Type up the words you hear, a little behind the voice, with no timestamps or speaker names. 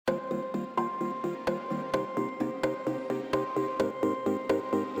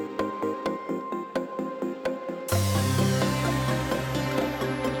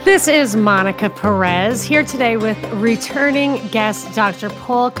This is Monica Perez here today with returning guest Dr.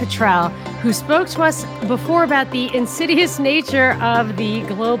 Paul Cottrell, who spoke to us before about the insidious nature of the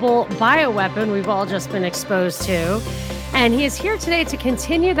global bioweapon we've all just been exposed to. And he is here today to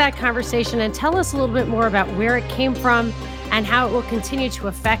continue that conversation and tell us a little bit more about where it came from and how it will continue to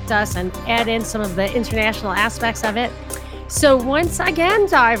affect us and add in some of the international aspects of it. So once again,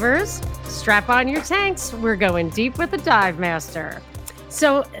 divers, strap on your tanks. We're going deep with the Dive Master.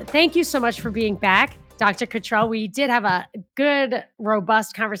 So thank you so much for being back, Dr. Cottrell. We did have a good,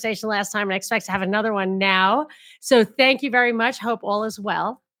 robust conversation last time, and I expect to have another one now. So thank you very much. Hope all is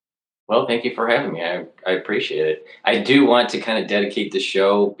well. Well, thank you for having me. I appreciate it. I do want to kind of dedicate the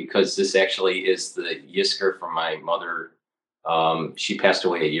show because this actually is the Yisker from my mother. She passed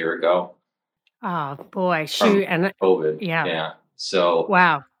away a year ago. Oh, boy. Shoot. And COVID. Yeah. So.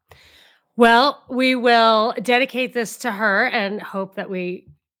 Wow. Well, we will dedicate this to her and hope that we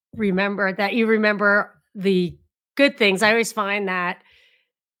remember that you remember the good things. I always find that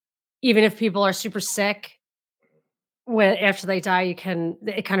even if people are super sick, after they die,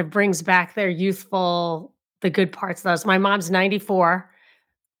 it kind of brings back their the good parts of those. My mom's 94,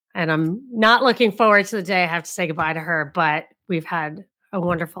 and I'm not looking forward to the day I have to say goodbye to her, but we've had a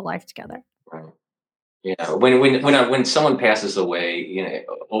wonderful life together. Right. Yeah, when someone passes away,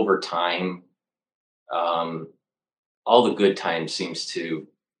 over time, all the good times seems to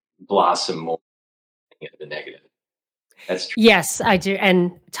blossom more than the negative. That's true. Yes, I do,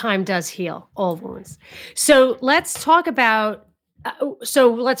 and time does heal all wounds. So let's talk about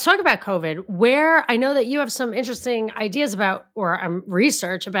COVID. Where I know that you have some interesting ideas about or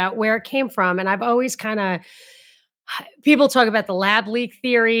research about where it came from, and I've always people talk about the lab leak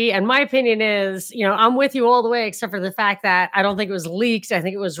theory, and my opinion is, I'm with you all the way, except for the fact that I don't think it was leaked. I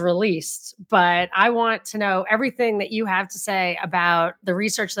think it was released. But I want to know everything that you have to say about the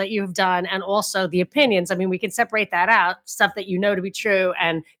research that you have done and also the opinions. I mean, we can separate that out, stuff that you know to be true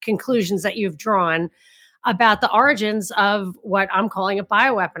and conclusions that you've drawn about the origins of what I'm calling a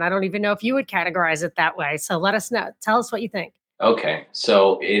bioweapon. I don't even know if you would categorize it that way. So let us know. Tell us what you think. Okay,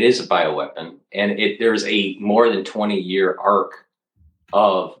 so it is a bioweapon, and there's a more than 20-year arc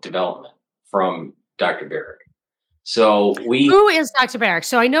of development from Dr. Barrick. Who is Dr. Barrick?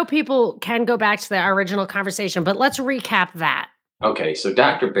 So I know people can go back to the original conversation, but let's recap that. Okay, so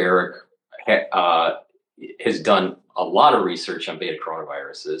Dr. Barrick has done a lot of research on beta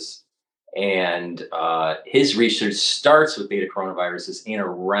coronaviruses, and his research starts with beta coronaviruses in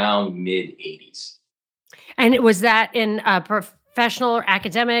around mid-'80s. And was that in professional or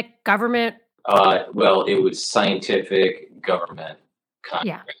academic, government? Well, it was scientific, government kind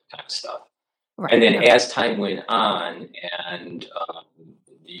of stuff. Right. And then as time went on and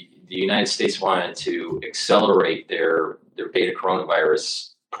the United States wanted to accelerate their beta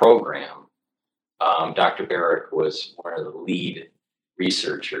coronavirus program, Dr. Barrick was one of the lead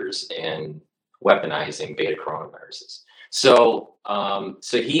researchers in weaponizing beta coronaviruses. So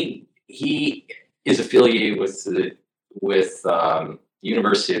he is affiliated with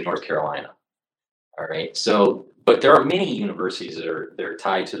University of North Carolina. All right. So, but there are many universities that are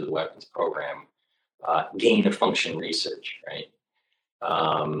tied to the weapons program, gain of function research, right?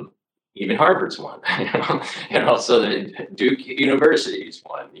 Even Harvard's one, so the Duke University's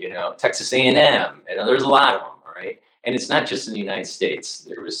one, Texas A&M, there's a lot of them, all right? And it's not just in the United States.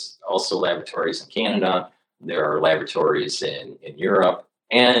 There was also laboratories in Canada. There are laboratories in Europe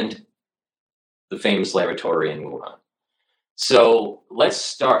and the famous laboratory in Wuhan. So let's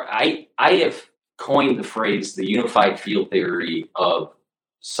start. I have coined the phrase the unified field theory of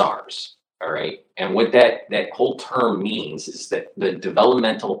SARS. All right. And what that whole term means is that the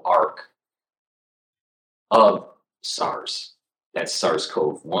developmental arc of SARS, that's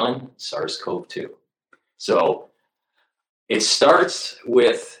SARS-CoV-1, SARS-CoV-2. So it starts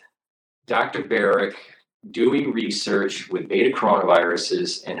with Dr. Barrick doing research with beta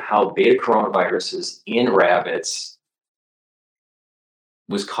coronaviruses and how beta coronaviruses in rabbits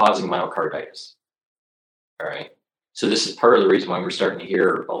was causing myocarditis. All right. So this is part of the reason why we're starting to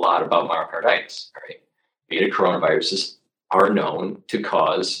hear a lot about myocarditis. All right. Beta coronaviruses are known to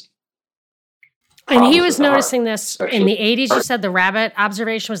cause. And he was noticing this in the 80s. You said the rabbit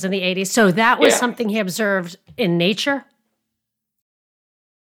observation was in the 80s. So that was something he observed in nature?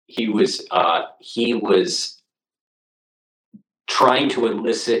 He was trying to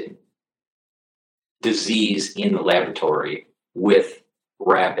elicit disease in the laboratory with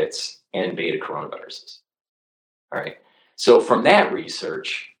rabbits and beta coronaviruses. All right. So from that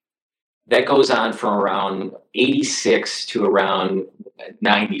research, that goes on from around 86 to around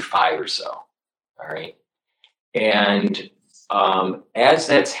 95 or so. All right. And as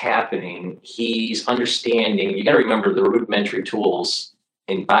that's happening, he's understanding. You got to remember the rudimentary tools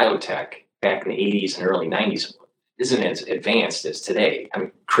in biotech back in the 80s and early 90s isn't as advanced as today. I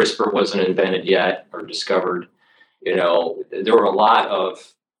mean, CRISPR wasn't invented yet or discovered. There were a lot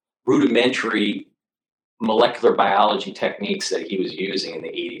of rudimentary molecular biology techniques that he was using in the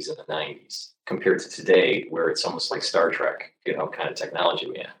 80s and the 90s compared to today, where it's almost like Star Trek, kind of technology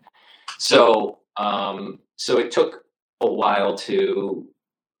we have. So it took a while to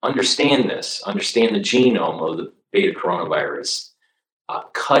understand the genome of the beta coronavirus,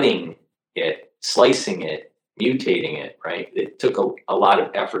 cutting it, slicing it, mutating it, right? It took a lot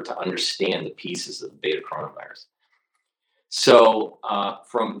of effort to understand the pieces of the beta coronavirus. So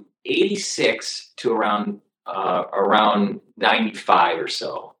from 86 to around 95 or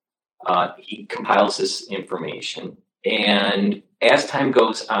so, he compiles this information. And as time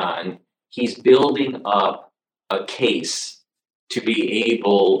goes on, he's building up a case to be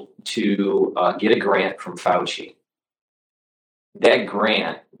able to get a grant from Fauci. That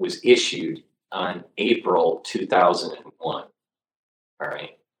grant was issued on April 2001. All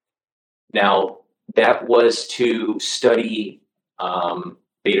right. Now, that was to study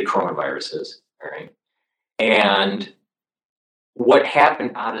beta coronaviruses. All right. And what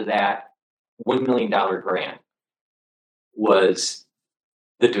happened out of that $1 million grant was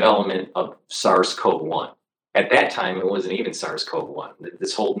the development of SARS-CoV-1. At that time, it wasn't even SARS-CoV-1.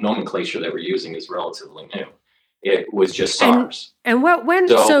 This whole nomenclature that we're using is relatively new. It was just SARS. And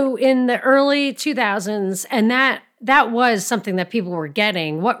so in the early 2000s, and that was something that people were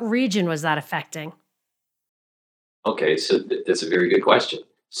getting. What region was that affecting? Okay, so that's a very good question.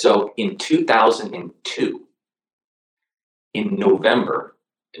 So in 2002, in November,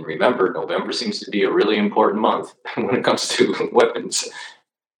 and remember, November seems to be a really important month when it comes to weapons,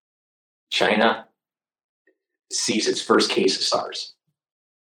 China sees its first case of SARS.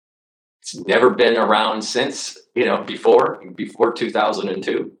 It's never been around since, before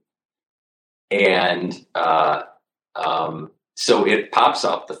 2002. And so it pops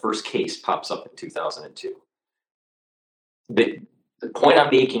up, the first case pops up in 2002. The point I'm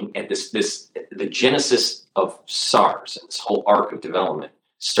making at the genesis of SARS and this whole arc of development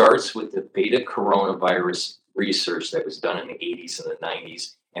starts with the beta coronavirus research that was done in the 80s and the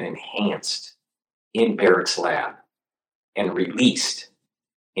 90s and enhanced in Barrick's lab and released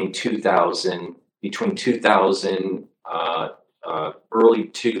in 2000, between 2000, early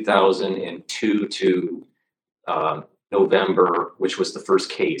 2002 to November, which was the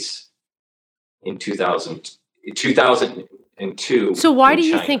first case in 2002. So why do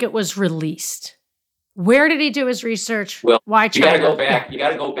you think it was released? Where did he do his research? Well, why China? You got to go back. You got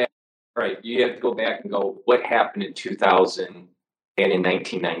to go back. Right. You have to go back and go, what happened in 2000 and in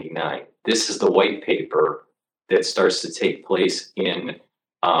 1999? This is the white paper that starts to take place in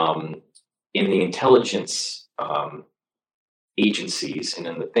the intelligence agencies and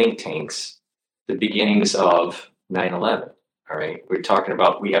in the think tanks, the beginnings of 9/11. All right. We're talking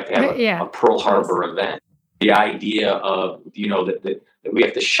about we have to have a Pearl Harbor event. The idea of, that we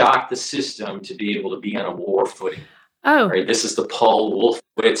have to shock the system to be able to be on a war footing. Oh. Right. This is the Paul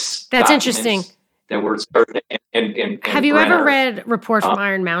Wolfowitz. That's interesting. That were started. And have you ever read Report from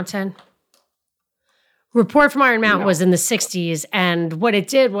Iron Mountain? Report from Iron Mountain was in the 60s. And what it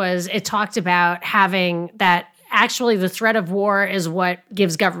did was it talked about having that actually the threat of war is what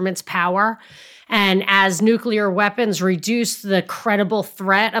gives governments power. And as nuclear weapons reduce the credible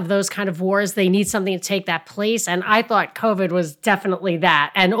threat of those kind of wars, they need something to take that place. And I thought COVID was definitely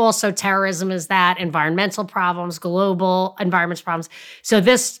that. And also terrorism is that, environmental problems, global environmental problems. So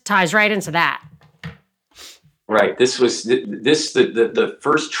this ties right into that. Right. This was the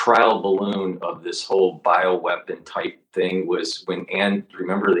first trial balloon of this whole bioweapon type thing was when,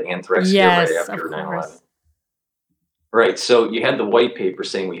 remember the anthrax scare right after 9/11? Right. So you had the white paper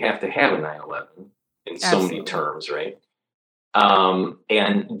saying we have to have a 9/11 in so many terms, right?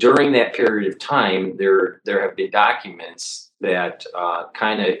 And during that period of time, there have been documents that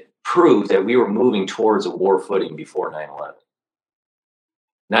kind of prove that we were moving towards a war footing before 9/11.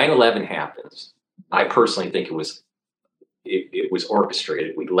 9/11 happens. I personally think it was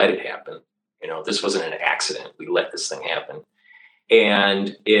orchestrated. We let it happen. This wasn't an accident. We let this thing happen.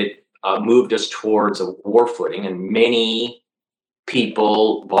 And it moved us towards a war footing, and many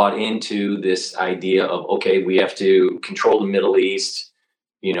people bought into this idea of, okay, we have to control the Middle East,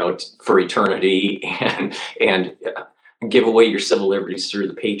 for eternity, and give away your civil liberties through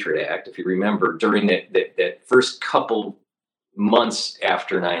the Patriot Act. If you remember, during that first couple months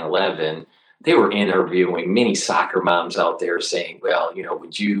after 9/11, they were interviewing many soccer moms out there saying, well,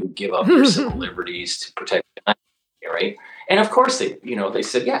 would you give up your civil liberties to protect your country, right? And of course they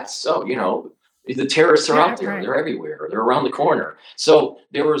said yes. So, the terrorists are out there. Right. They're everywhere. They're around the corner. So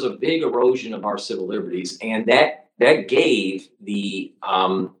there was a big erosion of our civil liberties, and that gave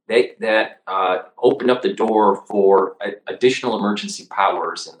opened up the door for additional emergency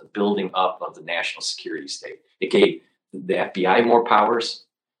powers and the building up of the national security state. It gave the FBI more powers.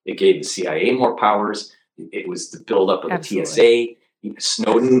 It gave the CIA more powers. It was the buildup of the Absolutely. TSA.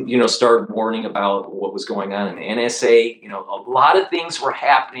 Snowden, started warning about what was going on in the NSA. A lot of things were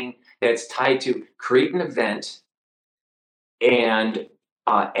happening that's tied to create an event and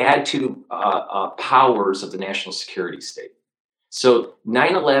add to powers of the national security state. So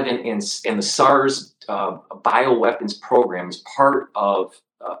 9/11 and the SARS bioweapons program is part of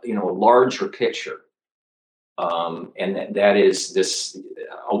a larger picture, and that is this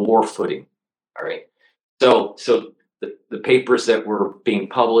a war footing. All right. So the papers that were being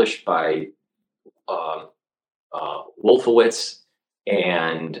published by Wolfowitz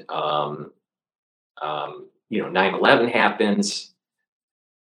and 9/11 happens.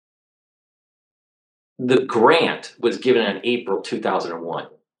 The grant was given in April 2001.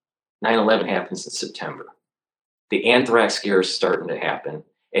 9/11 happens in September. The anthrax scare is starting to happen.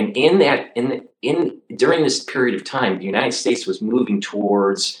 And during this period of time, the United States was moving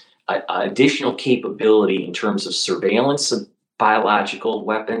towards additional capability in terms of surveillance of biological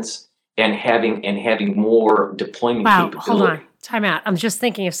weapons and having more deployment capability. Hold on. Time out. I'm just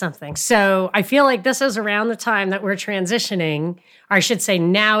thinking of something. So I feel like this is around the time that we're transitioning, or I should say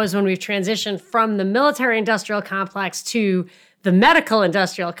now is when we've transitioned from the military industrial complex to the medical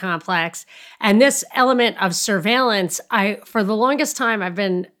industrial complex. And this element of surveillance, for the longest time,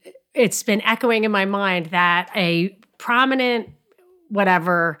 it's been echoing in my mind that a prominent,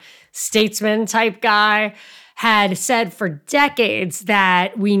 statesman type guy had said for decades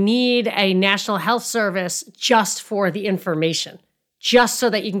that we need a national health service just for the information, just so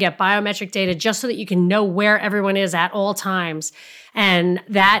that you can get biometric data, just so that you can know where everyone is at all times. And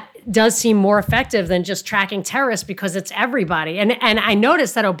that does seem more effective than just tracking terrorists because it's everybody. And I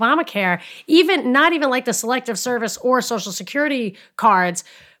noticed that Obamacare, not even like the Selective Service or Social Security cards,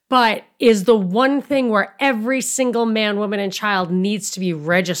 but is the one thing where every single man, woman, and child needs to be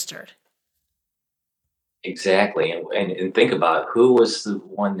registered. Exactly, and think about who was the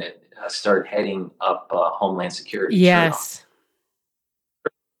one that started heading up Homeland Security. Yes,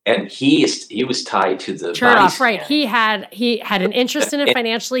 and he was tied to the Chertoff, right? He had an interest in it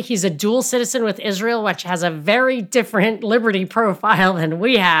financially. He's a dual citizen with Israel, which has a very different liberty profile than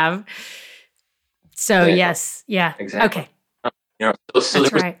we have. So exactly. Yes, yeah, exactly. Okay. So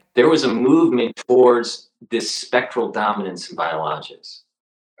there was a movement towards this spectral dominance in biologics.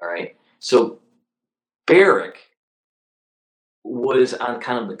 All right, so Barrick was on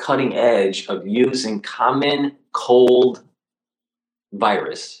kind of the cutting edge of using common cold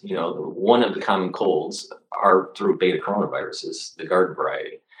virus. One of the common colds are through beta coronaviruses, the garden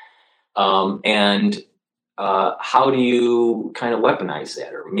variety. And how do you kind of weaponize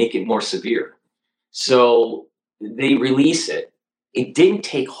that or make it more severe? So they release it. It didn't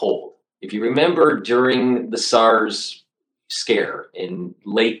take hold. If you remember during the SARS scare in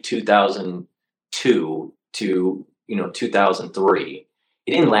late 2002 to 2003,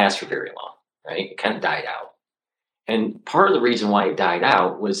 it didn't last for very long, right? It kind of died out. And part of the reason why it died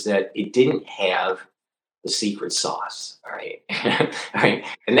out was that it didn't have the secret sauce, all right? All right.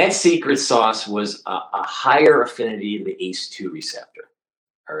 And that secret sauce was a higher affinity to the ACE2 receptor,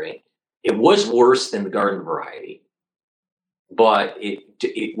 all right? It was worse than the garden variety, but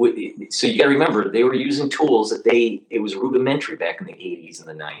so you got to remember, they were using tools that it was rudimentary back in the 80s and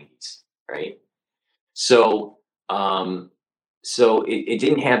the 90s, right? So it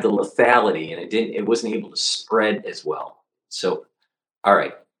didn't have the lethality, and it wasn't able to spread as well. So, all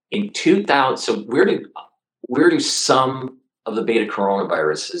right, in 2000, so where do some of the beta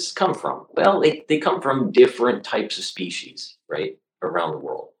coronaviruses come from? Well, they come from different types of species, right, around the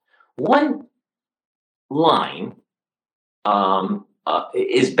world. One line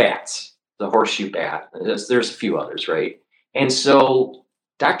is bats, the horseshoe bat. There's a few others, right? And so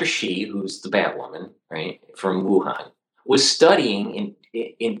Dr. Shi, who's the bat woman, right, from Wuhan, was studying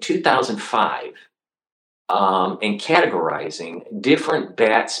in 2005 and categorizing different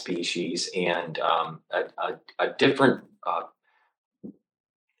bat species and a different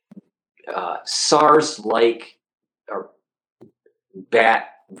SARS-like or bat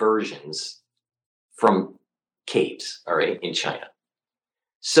versions from caves, all right, in China.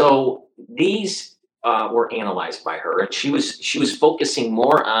 So these were analyzed by her, and she was focusing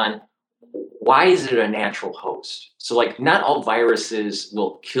more on why is it a natural host? So, not all viruses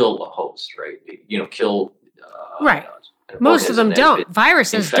will kill a host, right? Kill right. Most of them don't.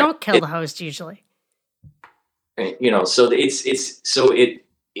 Viruses don't kill the host usually.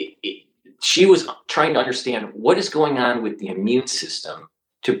 She was trying to understand what is going on with the immune system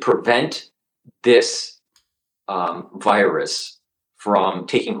to prevent this virus from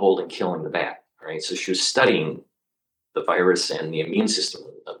taking hold and killing the bat, right? So she was studying the virus and the immune system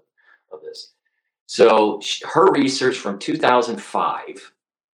of this. So her research from 2005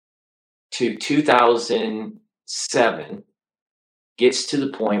 to 2007 gets to the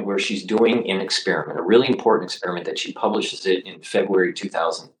point where she's doing an experiment, a really important experiment that she publishes it in February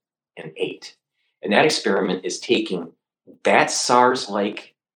 2008. And that experiment is taking that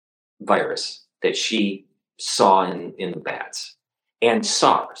SARS-like virus that she saw in the bats and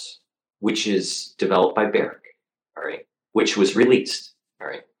SARS, which is developed by Barrick, all right, which was released, all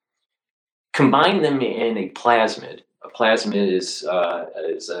right. Combine them in a plasmid. A plasmid is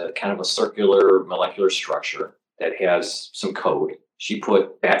a kind of a circular molecular structure that has some code. She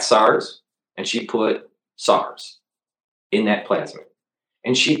put bat SARS and she put SARS in that plasmid.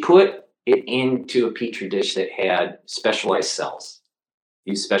 And she put it into a petri dish that had specialized cells.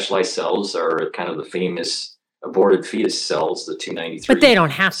 These specialized cells are kind of the famous aborted fetus cells, the 293. But they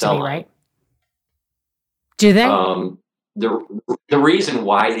don't have to be, right? Do they? The reason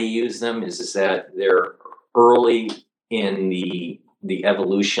why they use them is that they're early in the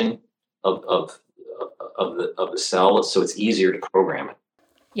evolution of the cell, so it's easier to program it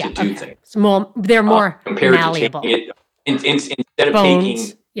to do things. They're more malleable. Instead of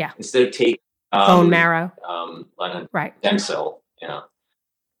Bones, taking bone marrow, right, stem cell,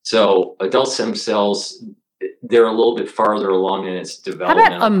 So adult stem cells, they're a little bit farther along in its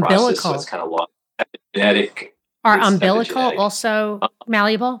developmental process, so it's kind of long. Genetic. Are umbilical also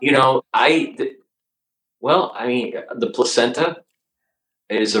malleable? The placenta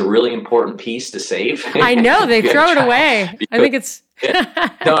is a really important piece to save. I know, they throw it away. I think it's...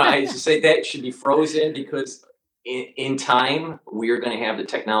 No, I just say that should be frozen because in time, we are going to have the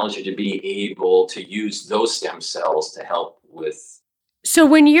technology to be able to use those stem cells to help with... So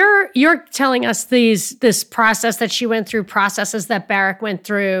when you're telling us this process that she went through, processes that Barrick went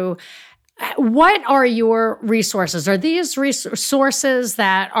through, what are your resources? Are these resources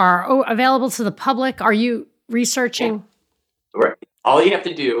that are available to the public? Are you researching? Right. All you have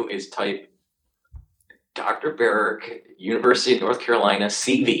to do is type Dr. Barrick, University of North Carolina,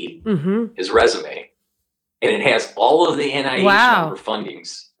 CV, his resume, and it has all of the NIH member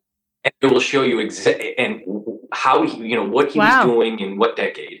fundings. And it will show you and how what he was doing in what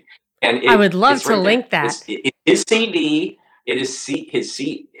decade. And I would love to link that. His CV. It is his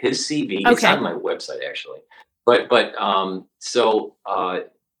CV. Okay. It's on my website actually. But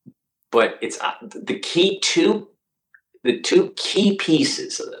it's the two key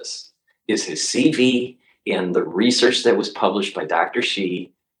pieces of this is his CV and the research that was published by Dr.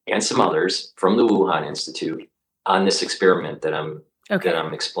 Shi and some others from the Wuhan Institute on this experiment that I'm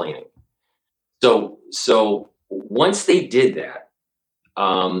explaining. So once they did that,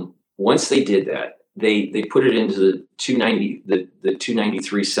 they put it into the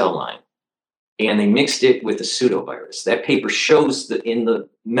 293 cell line, and they mixed it with a pseudovirus. That paper shows in the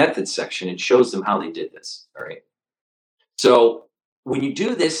method section, it shows them how they did this. All right. So when you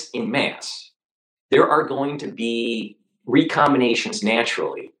do this in mass, there are going to be recombinations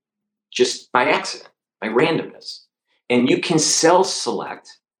naturally, just by accident, by randomness, and you can cell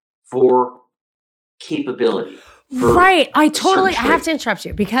select for capability. Right. I have to interrupt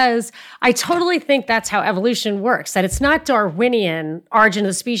you because I totally think that's how evolution works, that it's not Darwinian, origin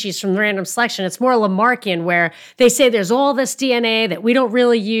of the species from random selection. It's more Lamarckian, where they say there's all this DNA that we don't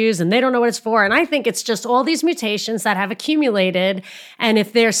really use and they don't know what it's for. And I think it's just all these mutations that have accumulated. And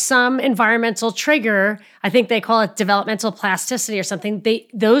if there's some environmental trigger, I think they call it developmental plasticity or something,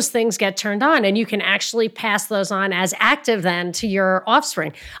 those things get turned on and you can actually pass those on as active then to your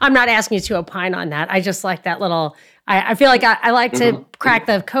offspring. I'm not asking you to opine on that. I just like that little... I feel like I like to crack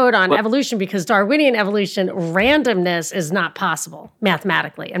the code on evolution because Darwinian evolution, randomness is not possible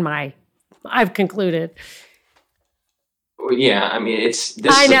mathematically. I've concluded. Yeah, I mean,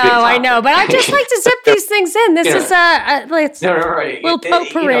 I know, but I just like to zip these things in. This is right. Little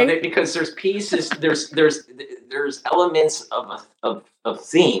potpourri. Because there's pieces, there's elements of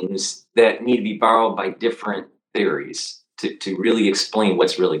themes that need to be borrowed by different theories to really explain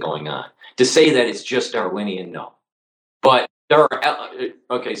what's really going on. To say that it's just Darwinian, no. But there are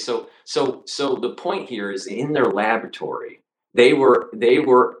so the point here is in their laboratory they were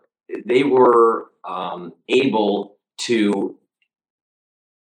able to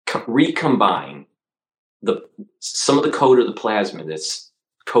recombine some of the code of the plasmid that's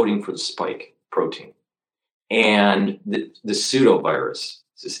coding for the spike protein, and the pseudovirus,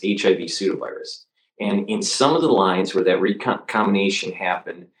 this HIV pseudovirus. And in some of the lines where that recombination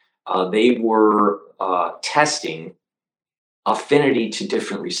happened, they were testing affinity to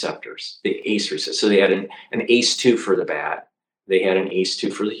different receptors, the ACE receptor. So they had an ACE2 for the bat, they had an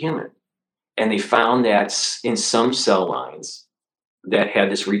ACE2 for the human. And they found that in some cell lines that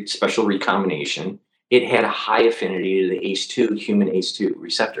had this special recombination, it had a high affinity to the ACE2, human ACE2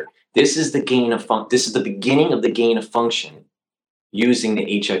 receptor. This is the gain of this is the beginning of the gain of function using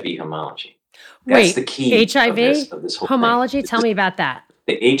the HIV homology. That's the key HIV of this whole homology? thing. Tell me about that.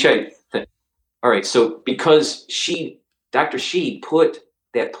 The HIV. All right. So because Dr. Shi put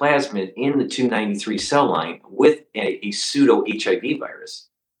that plasmid in the 293 cell line with a pseudo HIV virus,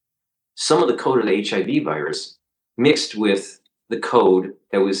 some of the code of the HIV virus mixed with the code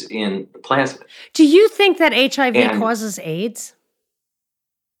that was in the plasmid. Do you think that HIV causes AIDS?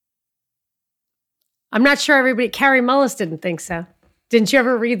 I'm not sure everybody. Carrie Mullis didn't think so. Didn't you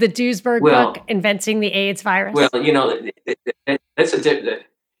ever read the Duesberg book, Inventing the AIDS Virus? Well, that's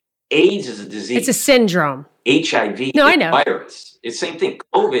AIDS is a disease. It's a syndrome. HIV no, is I know. a virus. It's the same thing.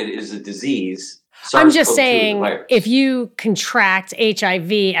 COVID is a disease. I'm just saying, if you contract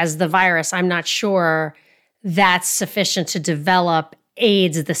HIV as the virus, I'm not sure that's sufficient to develop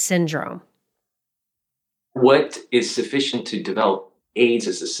AIDS, the syndrome. What is sufficient to develop AIDS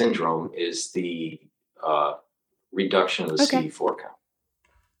as a syndrome is the reduction of the CD4 count.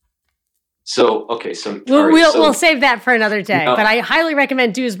 So we'll save that for another day. But I highly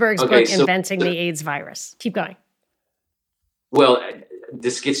recommend Duesberg's book, Inventing the AIDS Virus. Keep going. Well,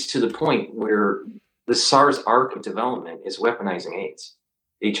 this gets to the point where the SARS arc of development is weaponizing AIDS,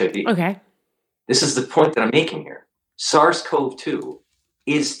 HIV. Okay. This is the point that I'm making here. SARS-CoV-2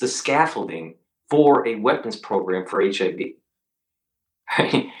 is the scaffolding for a weapons program for HIV.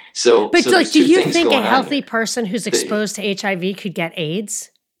 But do you think a healthy person who's exposed to HIV could get AIDS?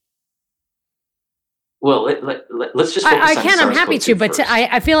 Well, let's just focus on I'm happy to, but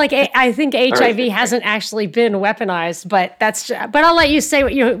I feel like I think HIV hasn't actually been weaponized. But I'll let you say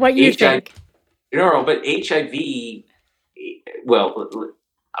what you think. No, but HIV. Well,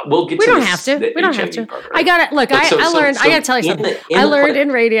 we'll get. We don't have to. We don't have to. I got it. Look, I learned. I got to tell you something. I learned in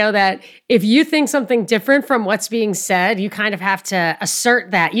radio that if you think something different from what's being said, you kind of have to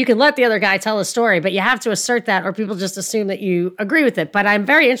assert that. You can let the other guy tell a story, but you have to assert that, or people just assume that you agree with it. But I'm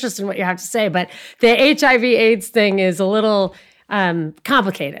very interested in what you have to say. But the HIV/AIDS thing is a little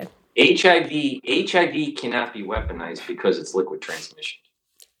complicated. HIV cannot be weaponized because it's liquid transmission.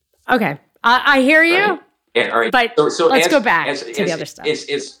 Okay, I hear you. Right? All right. But so let's go back to the other stuff.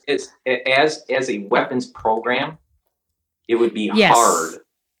 As a weapons program, it would be hard.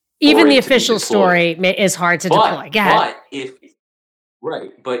 Even the official story is hard to deploy. Go ahead.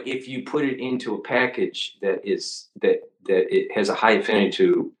 But if you put it into a package that it has a high affinity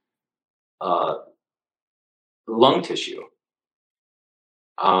to lung tissue,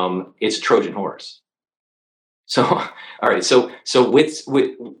 it's a Trojan horse. So all right. So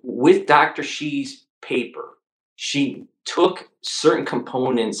with Dr. Shi's paper, she took certain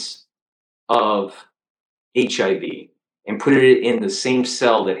components of HIV and put it in the same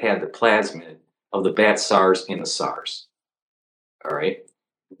cell that had the plasmid of the bat SARS and the SARS. All right.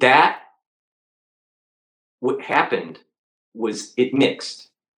 What happened was it mixed.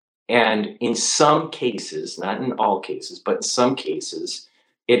 And in some cases, not in all cases, but in some cases,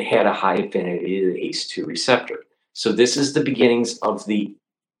 it had a high affinity to the ACE2 receptor. So this is the beginnings of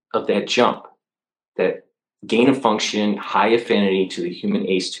that jump. That gain of function, high affinity to the human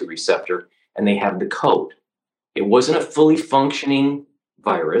ACE2 receptor, and they have the code. It wasn't a fully functioning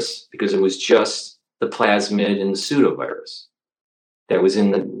virus because it was just the plasmid and the pseudovirus that was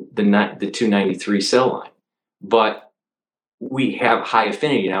in the 293 cell line. But we have high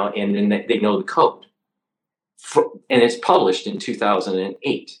affinity now, and then they know the code. And it's published in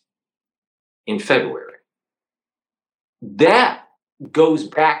 2008 in February. That goes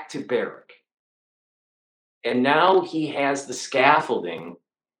back to Barrick. And now he has the scaffolding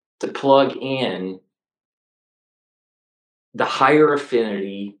to plug in the higher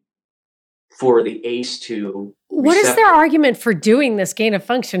affinity for the ACE2 What is their argument for doing this gain of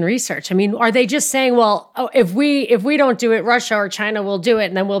function research? I mean, are they just saying, well, if we don't do it, Russia or China will do it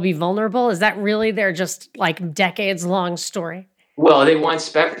and then we'll be vulnerable? Is that really their just like decades long story? Well, they want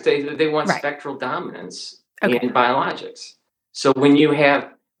spectral dominance in biologics. So when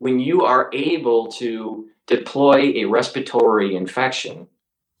you are able to deploy a respiratory infection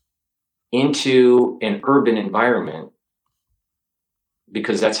into an urban environment,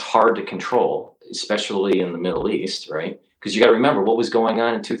 because that's hard to control, especially in the Middle East, right? Because you got to remember what was going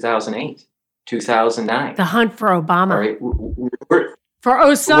on in 2008. 2009. The hunt for Obama. Right? For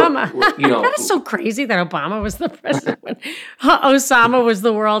Osama. That is so crazy that Obama was the president when Osama was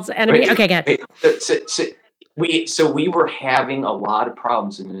the world's enemy. Right. Okay, good. So we were having a lot of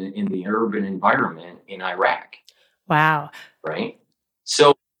problems in the urban environment in Iraq. Wow. Right.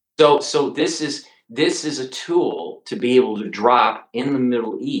 So this is a tool to be able to drop in the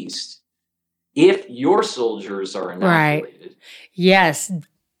Middle East if your soldiers are inoculated. Right. Yes.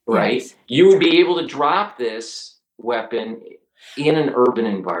 Right. Yes. You would be able to drop this weapon in an urban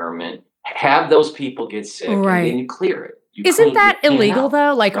environment, have those people get sick, Right. and then you clear it. Isn't that illegal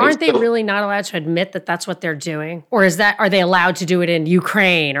though? Like, right? Aren't they really not allowed to admit that that's what they're doing? Or are they allowed to do it in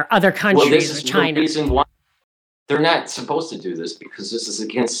Ukraine or other countries well, this or is China? The reason why they're not supposed to do this, because this is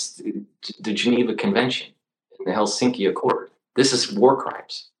against the Geneva Convention and the Helsinki Accord. This is war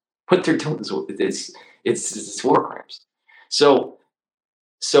crimes. What they're doing is it's war crimes. So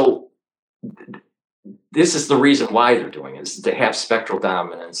this is the reason why they're doing it, is to have spectral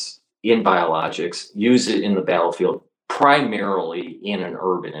dominance in biologics, use it in the battlefield, primarily in an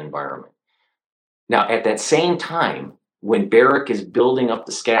urban environment. Now, at that same time, when Barrick is building up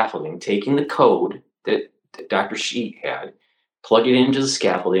the scaffolding, taking the code that Dr. Sheet had, plug it into the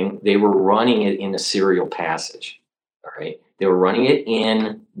scaffolding, they were running it in a serial passage. All right. They were running it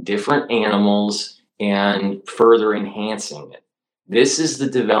in different animals and further enhancing it. This is the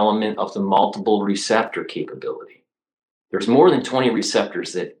development of the multiple receptor capability. There's more than 20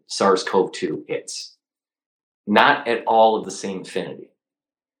 receptors that SARS-CoV-2 hits, not at all of the same affinity.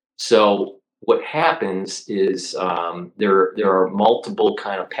 So what happens is there are multiple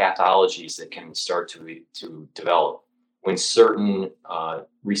kind of pathologies that can start to develop when certain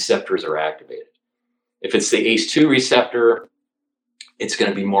receptors are activated. If it's the ACE2 receptor, it's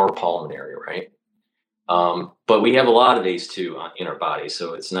going to be more pulmonary, right? But we have a lot of ACE2 in our body,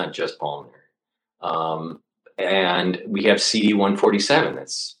 so it's not just pulmonary. And we have CD147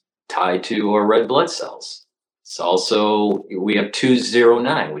 that's tied to our red blood cells. It's also, we have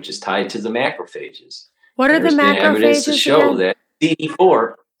 209, which is tied to the macrophages. What are the macrophages? Evidence to show that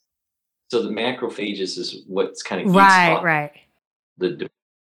CD4. So the macrophages is what's kind of right.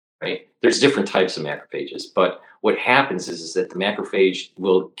 Right. There's different types of macrophages, but what happens is that the macrophage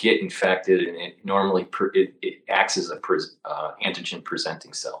will get infected, and it normally it acts as a antigen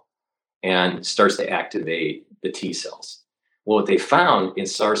presenting cell and starts to activate the T cells. Well, what they found in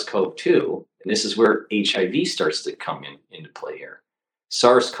SARS-CoV-2, and this is where HIV starts to come into play here.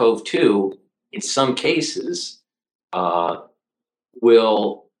 SARS-CoV-2, in some cases,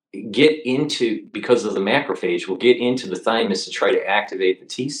 will get into, because of the macrophage, will get into the thymus to try to activate the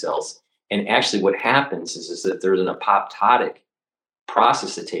T cells. And actually what happens is that there's an apoptotic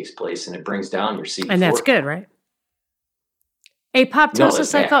process that takes place, and it brings down your CD4. And that's good, right?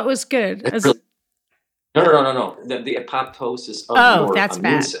 Apoptosis, I thought, was good. No. The apoptosis of your that's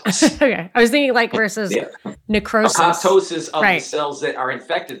immune bad. cells. Okay. I was thinking like versus necrosis. Apoptosis of the cells that are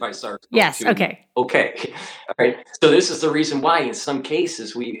infected by SARS-CoV-2. Yes, okay. Okay. All right. So this is the reason why in some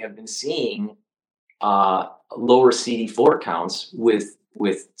cases we have been seeing lower CD4 counts with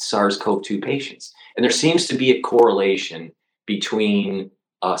SARS-CoV-2 patients. And there seems to be a correlation between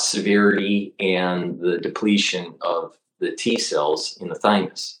severity and the depletion of the T cells in the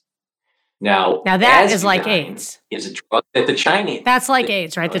thymus. Now that is like AIDS. Is a drug that the Chinese. That's like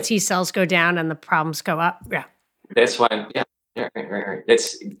AIDS, right? The T cells go down and the problems go up. Yeah. That's why. Right.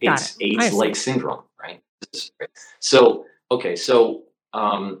 It's AIDS-like syndrome, right? So okay, so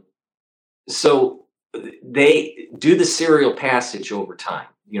they do the serial passage over time.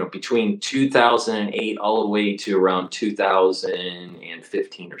 Between 2008 all the way to around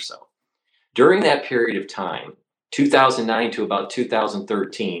 2015 or so. During that period of time, 2009 to about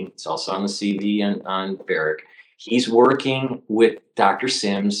 2013, it's also on the CV and on Barrick, he's working with Dr.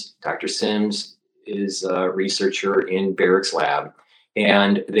 Sims. Dr. Sims is a researcher in Barrick's lab,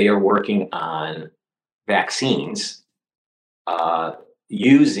 and they are working on vaccines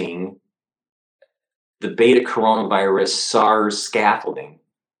using the beta coronavirus SARS scaffolding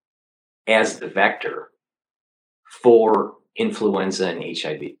as the vector for influenza and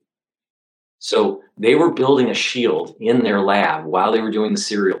HIV. So they were building a shield in their lab while they were doing the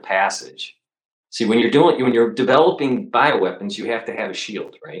serial passage. See, when you're developing bioweapons, you have to have a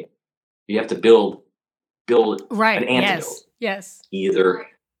shield, right? You have to build an antidote. Yes. Either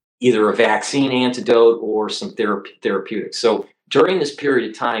a vaccine antidote or some therapeutics. So during this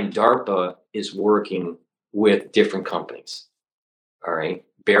period of time, DARPA is working with different companies. All right.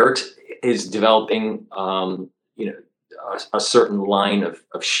 Barrick is developing a certain line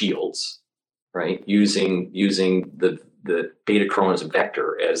of shields. Right, using the beta corona as a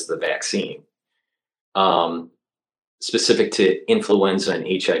vector as the vaccine. specific to influenza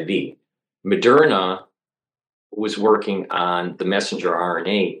and HIV. Moderna was working on the messenger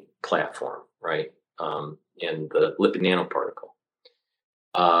RNA platform, right? And the lipid nanoparticle.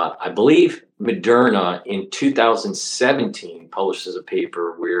 I believe Moderna in 2017 publishes a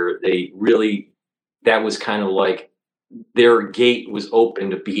paper where that was kind of like their gate was open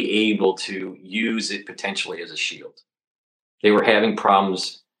to be able to use it potentially as a shield. They were having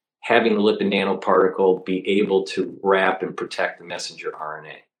problems having the lipid nanoparticle be able to wrap and protect the messenger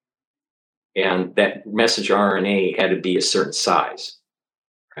RNA. And that messenger RNA had to be a certain size,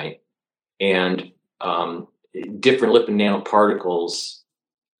 right? And different lipid nanoparticles,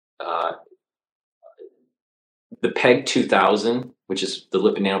 the PEG 2000, which is the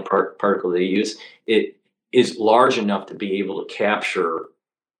lipid nanoparticle they use, it is large enough to be able to capture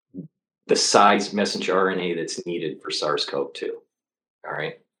the size messenger RNA that's needed for SARS-CoV-2. All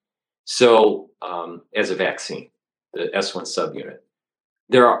right. So as a vaccine, the S1 subunit.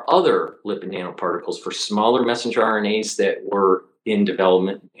 There are other lipid nanoparticles for smaller messenger RNAs that were in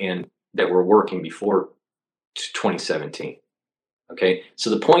development and that were working before 2017. Okay, so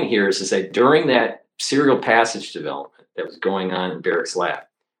the point here is that during that serial passage development that was going on in Barrick's lab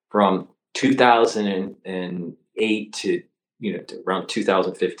from 2008 to around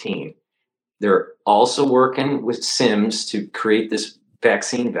 2015, they're also working with SIMS to create this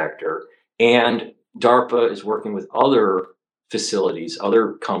vaccine vector, and DARPA is working with other facilities,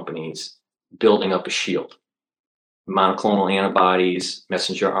 other companies, building up a shield. Monoclonal antibodies,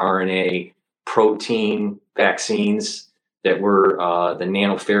 messenger RNA, protein vaccines that were the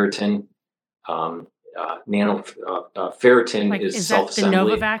nanoferritin. Ferritin is self-assembly. Is that the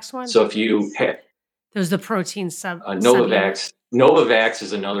Novavax one? So if you have those the protein Novavax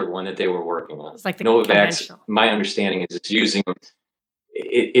is another one that they were working on. It's like the Novavax, my understanding is it's using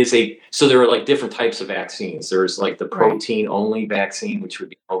so there are like different types of vaccines. There's like the protein only vaccine, which would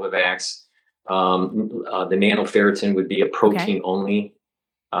be Novavax. The nanoferritin would be a protein only.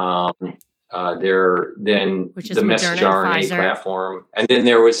 Which is the messenger RNA platform, and then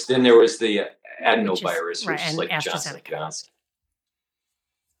there was the adenovirus, which is like Johnson & Johnson.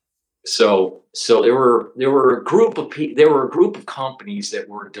 So there were a group of companies that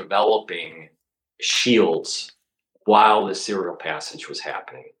were developing shields while the serial passage was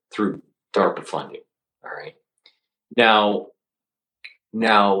happening through DARPA funding. All right. Now,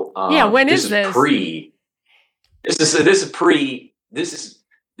 when is this?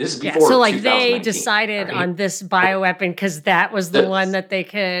 This is before. So like they decided on this bioweapon because that was the one that they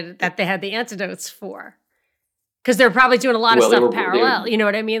had the antidotes for. Because they're probably doing a lot of stuff parallel. You know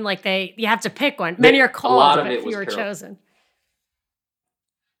what I mean? Like you have to pick one. Many are called, but few are chosen.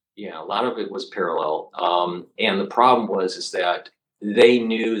 Yeah, a lot of it was parallel. And the problem is that they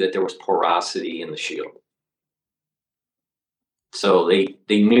knew that there was porosity in the shield. So they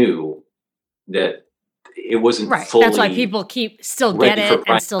knew that it wasn't fully. That's why people still get it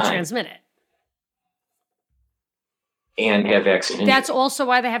and still transmit it. And have vaccine injury. That's also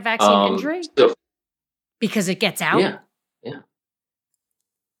why they have vaccine injury? Because it gets out? Yeah.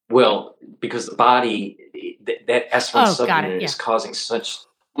 Well, because the body, that S1 subunit is causing such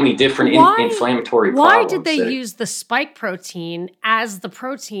many different inflammatory problems. Why did they use the spike protein as the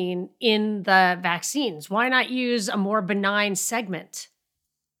protein in the vaccines? Why not use a more benign segment?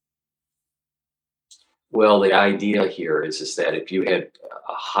 Well, the idea here is that if you had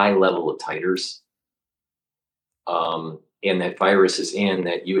a high level of titers, and that virus is in,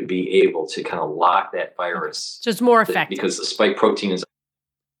 that you would be able to kind of lock that virus. So it's more effective. Because the spike protein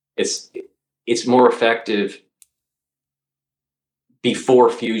it's more effective before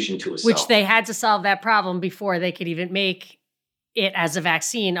fusion to a cell. Which they had to solve that problem before they could even make it as a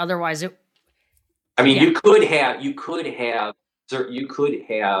vaccine. Otherwise it. I mean, you could have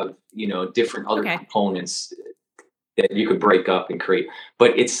different other components that you could break up and create,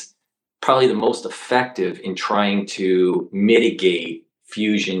 but it's probably the most effective in trying to mitigate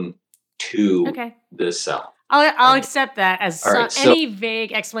fusion to the cell. I'll accept that as any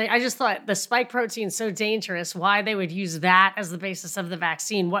vague explanation. I just thought the spike protein is so dangerous. Why they would use that as the basis of the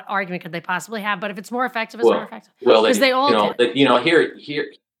vaccine? What argument could they possibly have? But if it's more effective, it's more effective. Well, because they all here.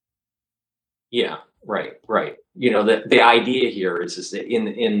 Yeah, right. The idea here is that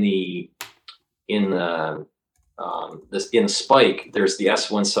in the spike, there's the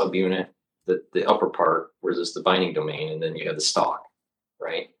S1 subunit, the upper part, where there's the binding domain, and then you have the stalk,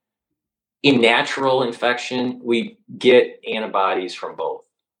 right? In natural infection, we get antibodies from both.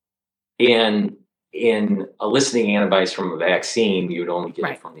 In eliciting antibodies from a vaccine, you would only get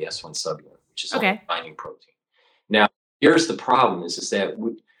it from the S1 subunit, which is a binding protein. Now, here's the problem: is that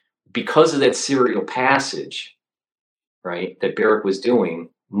because of that serial passage, right, that Barrick was doing,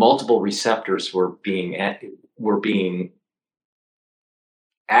 multiple receptors were being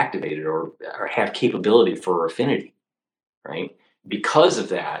activated or have capability for affinity, right? Because of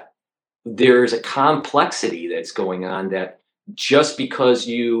that, there's a complexity that's going on that just because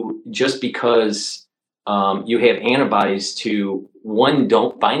you have antibodies to one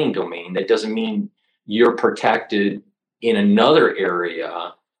binding domain, that doesn't mean you're protected in another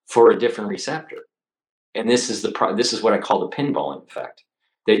area for a different receptor. And this is what I call the pinballing effect,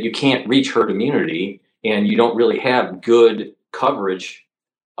 that you can't reach herd immunity and you don't really have good coverage,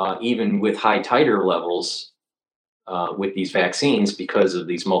 even with high titer levels, with these vaccines, because of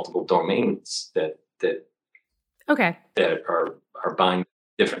these multiple domains that are binding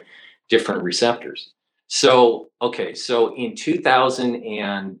different receptors. So in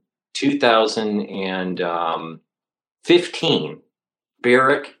 2015,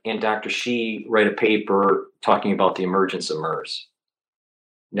 Barrick and Dr. Shi write a paper talking about the emergence of MERS.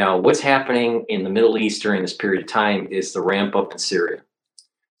 Now, what's happening in the Middle East during this period of time is the ramp up in Syria.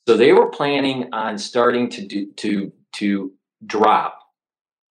 So they were planning on starting to drop.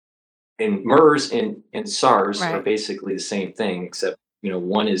 And MERS and SARS are basically the same thing, except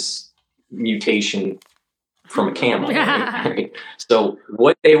one is mutation from a camel. Right? So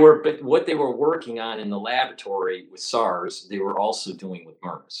what they were working on in the laboratory with SARS, they were also doing with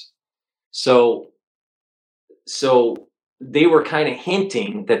MERS. So they were kind of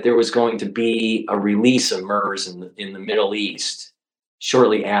hinting that there was going to be a release of MERS in the Middle East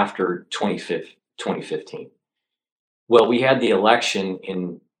shortly after 2015. Well, we had the election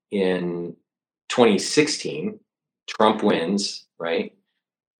in 2016. Trump wins, right?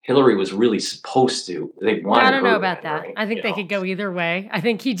 Hillary was really supposed to. They wanted. I don't know about that. Right? I think they could go either way. I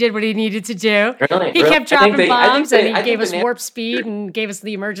think he did what he needed to do. Really? He kept dropping bombs, and he gave us warp speed and gave us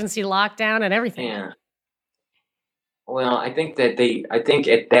the emergency lockdown and everything. Yeah. Well, I think at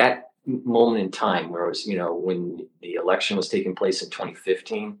that moment in time, where it was, when the election was taking place in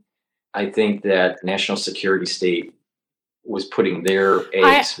 2015, I think that national security state was putting their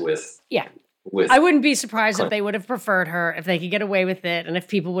eggs with. I wouldn't be surprised if they would have preferred her, if they could get away with it, and if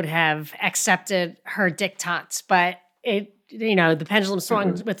people would have accepted her diktats. But the pendulum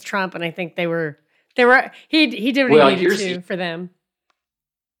swung with Trump, and I think he did what he needed to for them.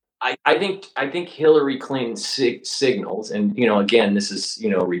 I think Hillary Clinton's signals, and again, this is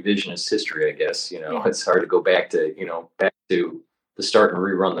revisionist history, I guess. It's hard to go back to the start and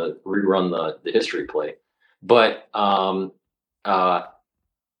rerun the history play, but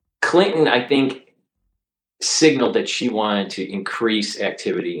Clinton, I think, signaled that she wanted to increase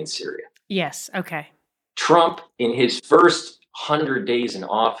activity in Syria. Yes. Okay. Trump, in his first 100 days in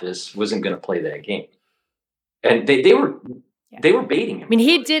office, wasn't going to play that game, and they were baiting him. I mean,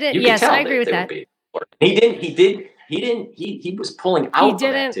 he did it. Yes, I agree with that. He didn't. He was pulling out of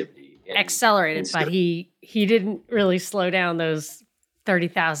activity. Accelerate it, but he didn't really slow down those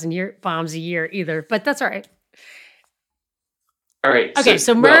 30,000 bombs a year either. But that's all right. All right. Okay,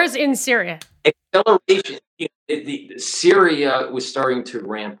 so MERS in Syria. Acceleration. Syria was starting to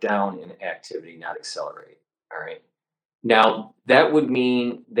ramp down in activity, not accelerate. All right. Now that would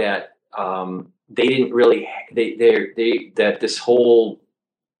mean that they didn't really that this whole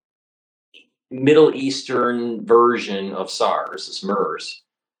Middle Eastern version of SARS, this MERS,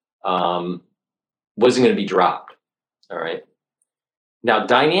 wasn't going to be dropped. All right. Now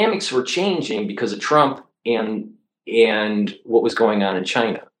dynamics were changing because of Trump and what was going on in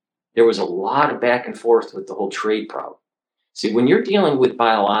China. There was a lot of back and forth with the whole trade problem. See, when you're dealing with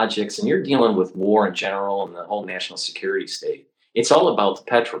biologics and you're dealing with war in general and the whole national security state, it's all about the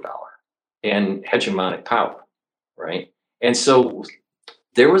petrodollar and hegemonic power, right? And so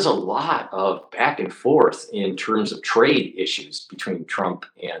there was a lot of back and forth in terms of trade issues between Trump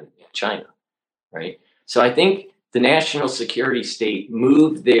and China, right? So I think the national security state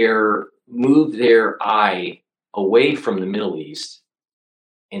moved their eye away from the Middle East.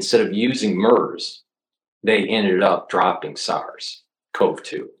 Instead of using MERS, they ended up dropping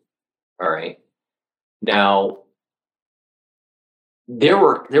SARS-CoV-2. All right. Now, there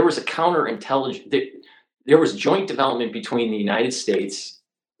was a counterintelligence. There was joint development between the United States.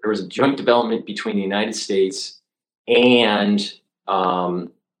 There was a joint development between the United States and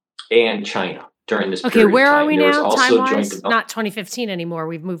China during this period. Okay, where of time. Are we now? Time-wise, not 2015 anymore.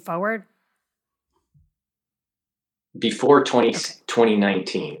 We've moved forward. Before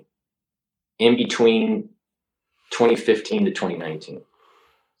 2019, in between 2015 to 2019.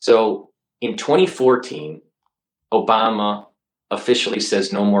 So in 2014, Obama officially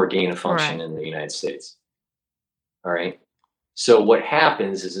says no more gain of function in the United States. All right. So what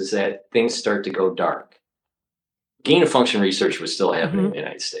happens is that things start to go dark. Gain of function research was still happening in the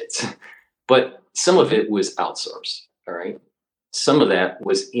United States, but some of it was outsourced. All right. Some of that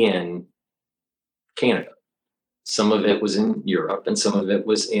was in Canada. Some of it was in Europe, and some of it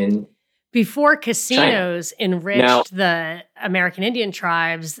was in before casinos China. Enriched the American Indian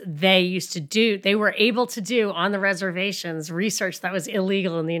tribes. They were able to do on the reservations research that was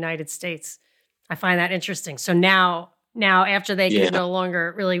illegal in the United States. I find that interesting. So now after they could no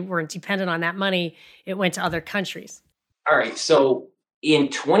longer really weren't dependent on that money, it went to other countries. All right. So in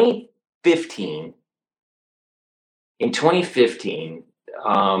 2015,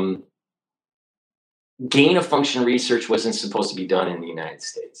 gain of function research wasn't supposed to be done in the United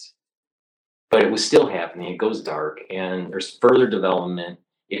States, but it was still happening. It goes dark, and there's further development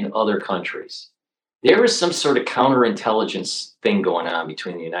in other countries. There was some sort of counterintelligence thing going on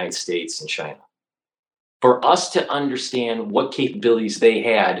between the United States and China. For us to understand what capabilities they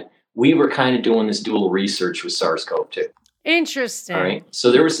had, we were kind of doing this dual research with SARS-CoV-2. Interesting. All right.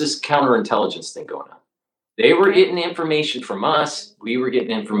 So there was this counterintelligence thing going on. They were getting information from us. We were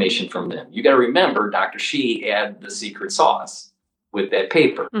getting information from them. You got to remember, Dr. Shi had the secret sauce with that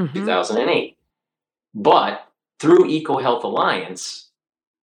paper, 2008. But through EcoHealth Alliance,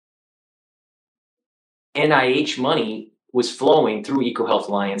 NIH money was flowing through EcoHealth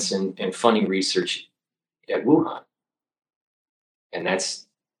Alliance and funding research at Wuhan. And that's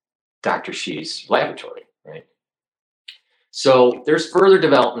Dr. Shi's laboratory, right? So there's further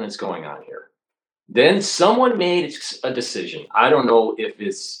development that's going on here. Then someone made a decision. I don't know if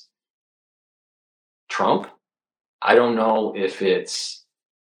it's Trump. I don't know if it's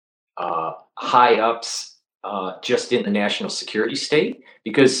high ups just in the national security state,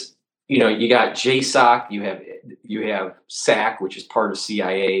 because you got JSOC, you have SAC, which is part of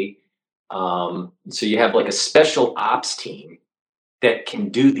CIA. So you have like a special ops team that can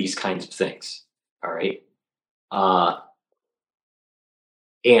do these kinds of things. All right.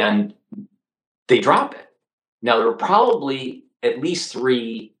 And they drop it. Now, there are probably at least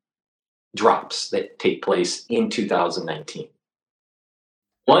 3 drops that take place in 2019.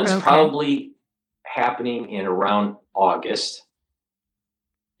 One's probably happening in around August,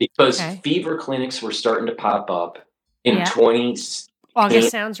 because fever clinics were starting to pop up in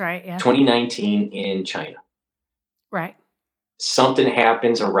August sounds right. Yeah. 2019 in China. Right. Something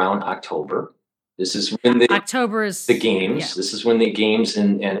happens around October. This is when the games. Yeah. This is when the games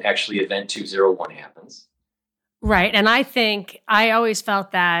and actually Event 201 happens. Right. And I always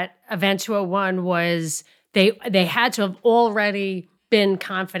felt that Event 201 was, they had to have already been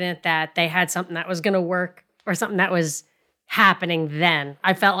confident that they had something that was going to work, or something that was happening then.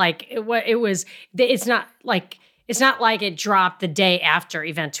 I felt like it's not like it dropped the day after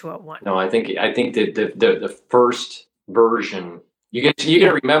Event 201. No, I think that the first version, you got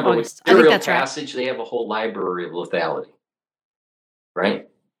to remember with Serial Passage, they have a whole library of lethality, right?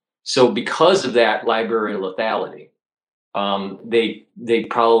 So because of that library of lethality, they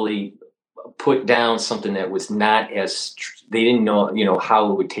probably put down something that was not as, they didn't know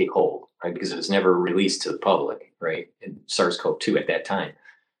how it would take hold, right? Because it was never released to the public, right? And SARS-CoV-2 at that time.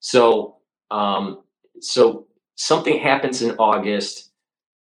 So something happens in August.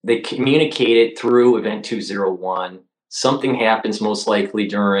 They communicate it through Event 201. Something happens most likely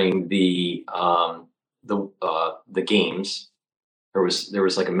during the games. There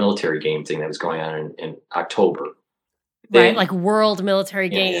was like a military game thing that was going on in October. Right, like World Military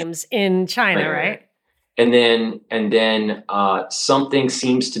Games in China, right? And then something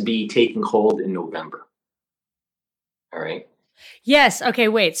seems to be taking hold in November. All right. Yes. Okay,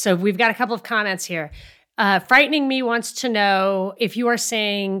 wait. So we've got a couple of comments here. Frightening Me wants to know if you are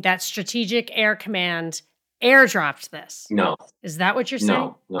saying that Strategic Air Command airdropped this. No. Is that what you're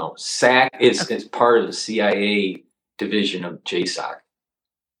saying? No. SAC is part of the CIA division of JSOC.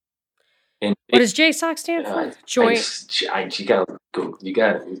 And what does JSOC stand for? Joint. You got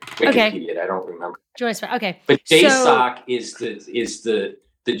Wikipedia it. I don't remember. Joint. Okay. But JSOC is the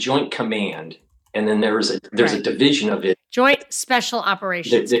Joint Command, and then there's a division of it. Joint Special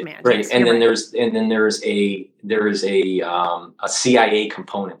Operations Command. Right. Yes, and then there's a CIA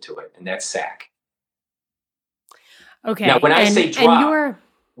component to it, and that's SAC. Okay. Now, when I say drop,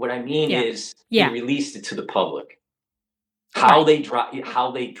 what I mean is they released it to the public. How they dropped it, or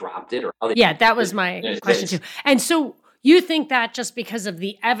how they that was my question too. And so you think that just because of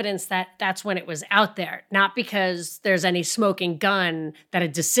the evidence that's when it was out there, not because there's any smoking gun that a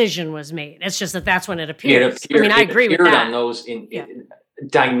decision was made. It's just that's when it appeared. I agree with that. On those in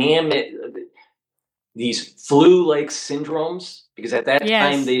dynamic, these flu-like syndromes, because at that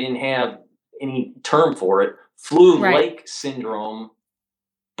time they didn't have any term for it. flu-like syndrome,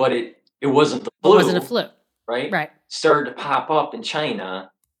 but it wasn't the flu. It wasn't a flu. Right? Right. Started to pop up in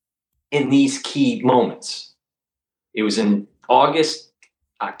China in these key moments. It was in August,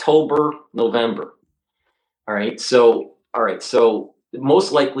 October, November. All right. So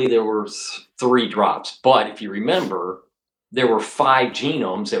most likely there were 3 drops. But if you remember, there were 5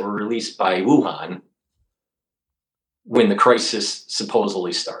 genomes that were released by Wuhan when the crisis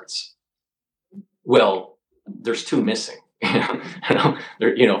supposedly starts. Well, there's 2 missing.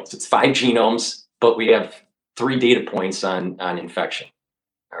 It's 5 genomes, but we have 3 data points on infection.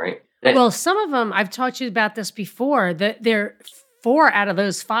 All right. Well, some of them, I've talked to you about this before, that there 4 out of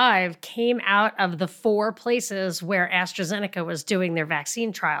those 5 came out of the 4 places where AstraZeneca was doing their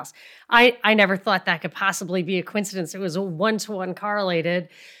vaccine trials. I never thought that could possibly be a coincidence. It was a 1-to-1 correlated,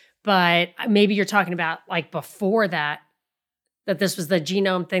 but maybe you're talking about like before that this was the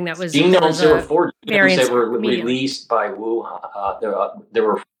genome thing that was genomes. There were 4 genomes that were released by Wuhan. There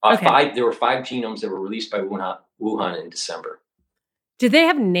were 5. There were 5 genomes that were released by Wuhan in December. Did they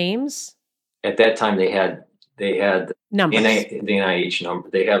have names? At that time, they had numbers. The NIH number.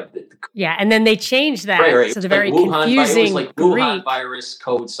 They have and then they changed that. Right. So the very confusing it was like Wuhan virus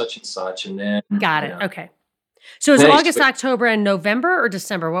code such and such, and then got it. Okay. So it was August, October, and November or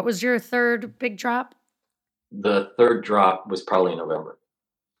December? What was your 3rd big drop? The 3rd drop was probably November.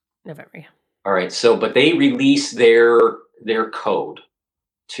 November, yeah. All right. So, but they released their code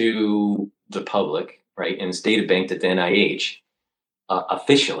to the public, right, and it's data banked at the NIH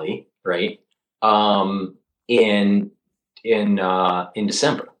officially, right, in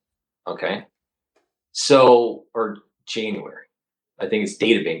December. Okay. So, or January. I think it's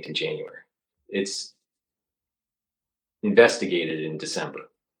data banked in January. It's investigated in December.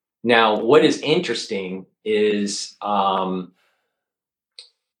 Now, what is interesting is that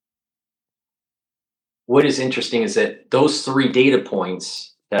those 3 data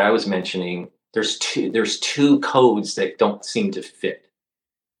points that I was mentioning, there's two codes that don't seem to fit.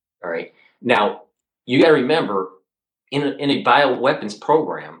 All right. Now, you got to remember, in a bioweapons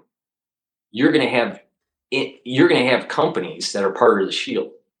program, you're going to have companies that are part of the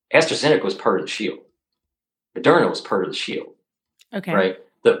shield. AstraZeneca was part of the shield. Moderna was part of the shield. Okay. Right.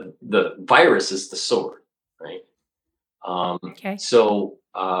 The virus is the sword. Right. Okay. So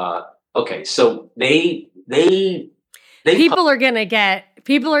so they people are gonna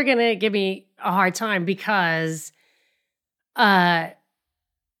give me a hard time because the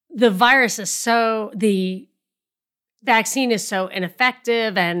vaccine is so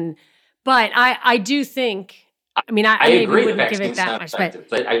ineffective, but I do think, I mean, I agree wouldn't give it that much, but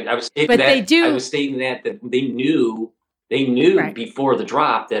I was stating but that, they do. I was stating that they knew right before the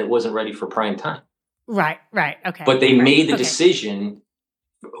drop that it wasn't ready for prime time. Right. Okay. But they made the decision.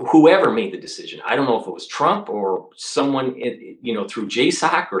 Whoever made the decision, I don't know if it was Trump or someone, through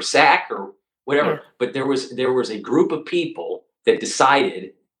JSOC or SAC or whatever. Yeah. But there was a group of people that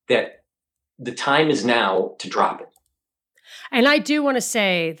decided that the time is now to drop it. And I do want to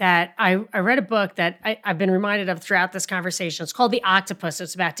say that I read a book that I've been reminded of throughout this conversation. It's called The Octopus.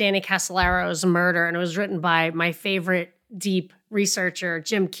 It's about Danny Casolaro's murder, and it was written by my favorite deep researcher,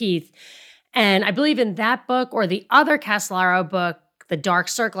 Jim Keith. And I believe in that book or the other Casolaro book, The Dark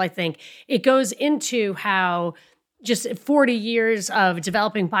Circle, I think, it goes into how just 40 years of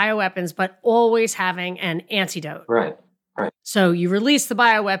developing bioweapons, but always having an antidote. Right. So you release the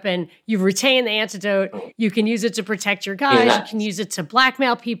bioweapon, you retain the antidote, you can use it to protect your guys, you can use it to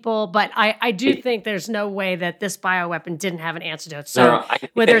blackmail people, but I do think there's no way that this bioweapon didn't have an antidote. So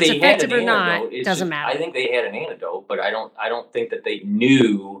whether it's effective or not, it doesn't matter. I think they had an antidote, but I don't think that they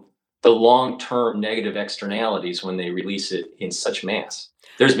knew the long-term negative externalities when they release it in such mass.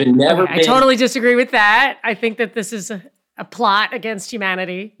 There's been never been... I totally disagree with that. I think that this is a plot against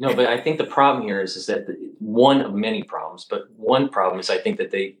humanity. No, but I think the problem here is that one of many problems, but one problem is I think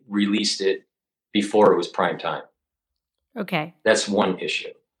that they released it before it was prime time. Okay. That's one issue.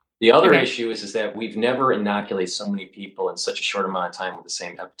 The other issue is that we've never inoculated so many people in such a short amount of time with the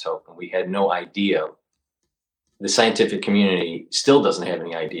same epitope, and we had no idea. The scientific community still doesn't have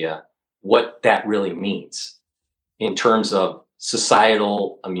any idea what that really means in terms of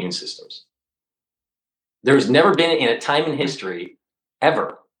societal immune systems. There's never been in a time in history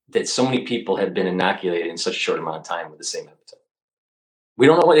ever that so many people have been inoculated in such a short amount of time with the same epitope. We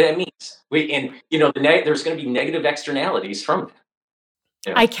don't know what that means. There's going to be negative externalities from that.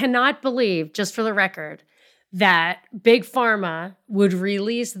 You know? I cannot believe, just for the record, that Big Pharma would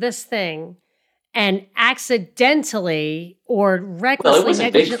release this thing and accidentally or recklessly, it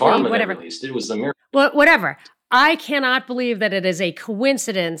wasn't Big Pharma that released it. It was the American. Well, whatever. I cannot believe that it is a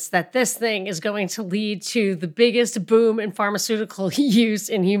coincidence that this thing is going to lead to the biggest boom in pharmaceutical use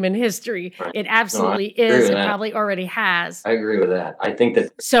in human history. Right. It absolutely is. It probably already has. I agree with that. I think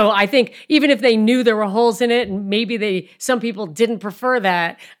that. So I think even if they knew there were holes in it, and maybe some people didn't prefer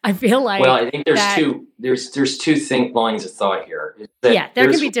that, I feel like. Well, I think there's two lines of thought here. Yeah, there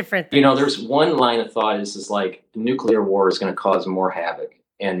can be different things. There's one line of thought is like nuclear war is going to cause more havoc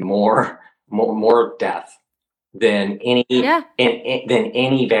and more death than any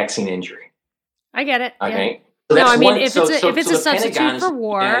vaccine injury. I get it. Okay. Yeah. So if it's a substitute for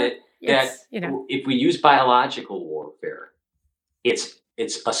war, if we use biological warfare, it's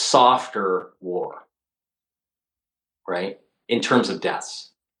a softer war, right? In terms of deaths,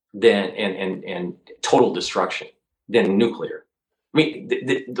 and total destruction than nuclear. I mean,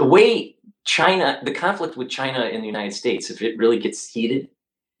 the way the conflict with China and the United States, if it really gets heated,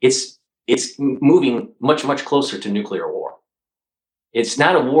 it's moving much, much closer to nuclear war. It's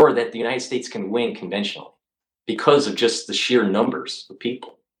not a war that the United States can win conventionally because of just the sheer numbers of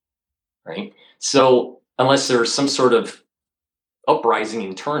people, right? So unless there's some sort of uprising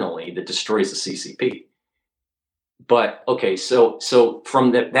internally that destroys the CCP. But okay, so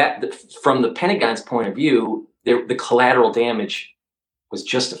from from the Pentagon's point of view, the collateral damage was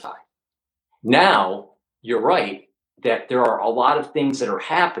justified. Now you're right that there are a lot of things that are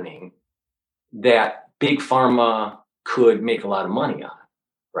happening that big pharma could make a lot of money on,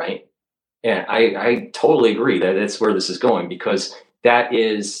 right? And I totally agree that that's where this is going, because that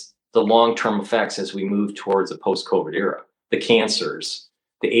is the long-term effects as we move towards a post-COVID era. The cancers,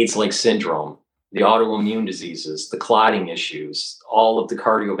 the AIDS-like syndrome, the autoimmune diseases, the clotting issues, all of the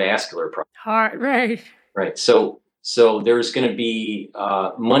cardiovascular problems. Right. So there's going to be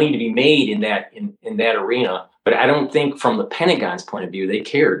money to be made in that arena, but I don't think from the Pentagon's point of view they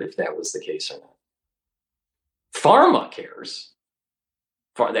cared if that was the case or not. Pharma cares.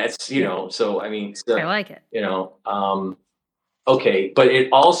 That's So I mean, I like it. Okay, but it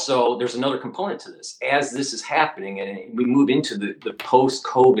also, there's another component to this. As this is happening and we move into the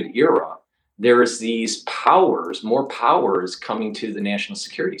post-COVID era, there's these more powers coming to the national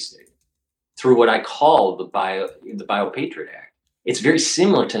security state through what I call the Bio-Patriot Act. It's very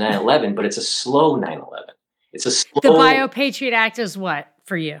similar to 9/11, but it's a slow 9/11. The Bio-Patriot Act is what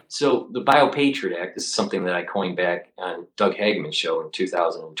for you? So the Bio-Patriot Act is something that I coined back on Doug Hageman's show in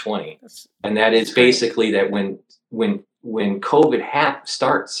 2020. And that is basically that when COVID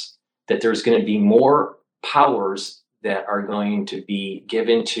starts, that there's going to be more powers that are going to be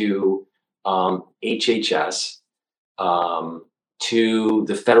given to HHS, to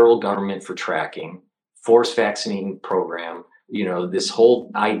the federal government for tracking, forced vaccine program, this whole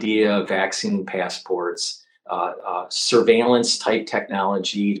idea of vaccine passports, surveillance type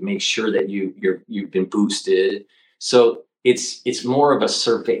technology to make sure that you've been boosted. So it's more of a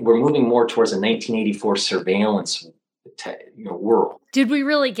survey. We're moving more towards a 1984 surveillance world. Did we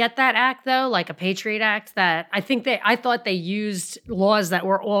really get that act though, like a Patriot Act? That I thought they used laws that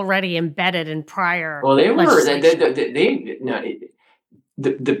were already embedded in prior. Well, they were.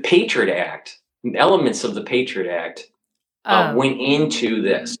 The Patriot Act, elements of the Patriot Act went into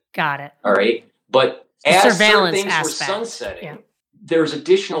this. Got it. All right, but the as surveillance certain things aspect. were sunsetting, there's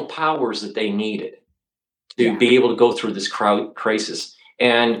additional powers that they needed to be able to go through this crisis.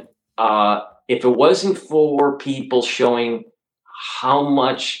 And if it wasn't for people showing how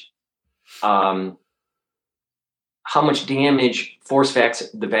much damage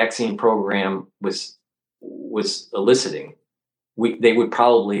the vaccine program was eliciting, they would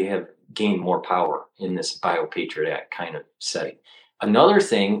probably have gained more power in this Bio-Patriot Act kind of setting. Another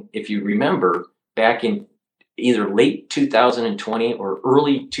thing, if you remember, back in either late 2020 or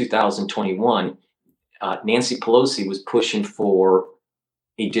early 2021, Nancy Pelosi was pushing for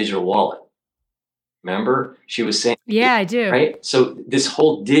a digital wallet. Remember, she was saying, "Yeah, I do." Right. So this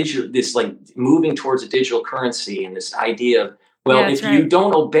whole this like moving towards a digital currency, and this idea of, if you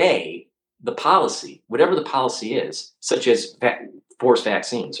don't obey the policy, whatever the policy is, such as forced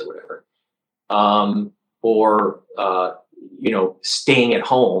vaccines or whatever, or staying at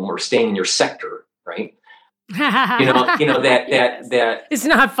home or staying in your sector, right? that it's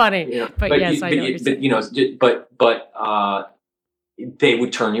not funny, but yes, I know. But they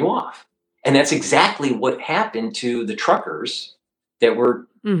would turn you off. And that's exactly what happened to the truckers that were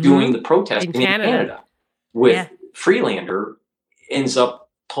doing the protesting in Canada. With Freelander ends up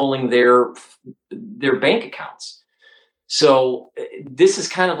pulling their bank accounts. So this is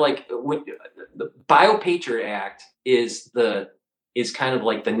kind of like the Bio-Patriot Act is kind of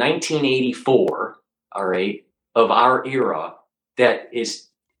like the 1984, all right, of our era that is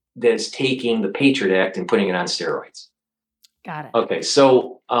that's taking the Patriot Act and putting it on steroids. Got it. Okay,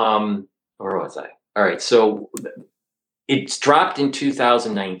 so where was I? All right, so it's dropped in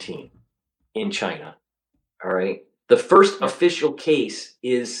 2019 in China. All right, the first official case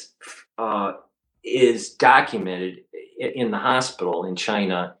is documented in the hospital in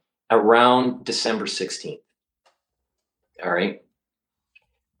China around December 16th. All right,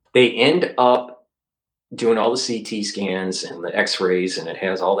 they end up doing all the CT scans and the X-rays, and it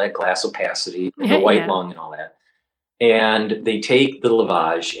has all that glass opacity and the white lung and all that. And they take the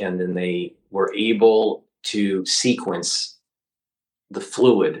lavage, and then they were able to sequence the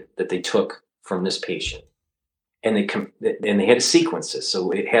fluid that they took from this patient. And they had to sequence this. So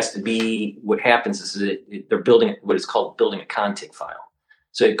it has to be, what happens is that they're building what is called building a contig file.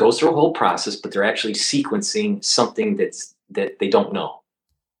 So it goes through a whole process, but they're actually sequencing something that they don't know.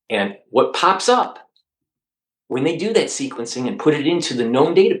 And what pops up when they do that sequencing and put it into the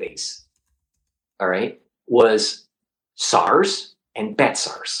known database, all right, was SARS and bat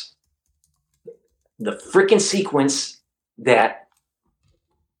SARS. The freaking sequence that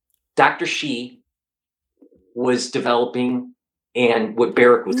Dr. Shi was developing and what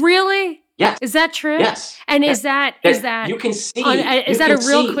Barrick was. Really? Yes. Is that true? Yes. And yes. is that you can see? Is that a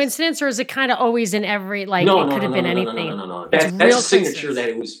real coincidence, or is it kind of always in every No, it could have been anything? No. That's a signature that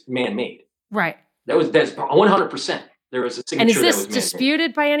it was man-made. Right. That's 100%. There was a signature. And is this that was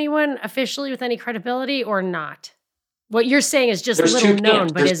disputed by anyone officially with any credibility or not? What you're saying is just there's little two known,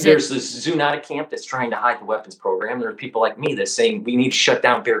 camps. but there's this zoonotic camp that's trying to hide the weapons program. There are people like me that's saying we need to shut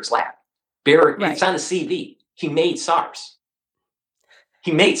down Barrick's lab. Barrick, right. It's on the CV. He made SARS.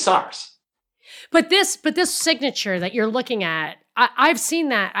 But this signature that you're looking at, I've seen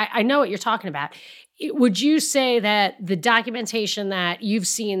that. I know what you're talking about. Would you say that the documentation that you've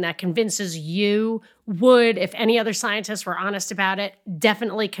seen that convinces you would, if any other scientists were honest about it,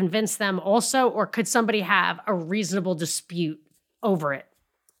 definitely convince them also? Or could somebody have a reasonable dispute over it?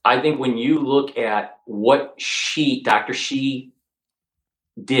 I think when you look at what Dr. Shi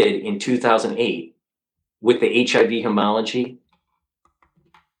did in 2008 with the HIV homology,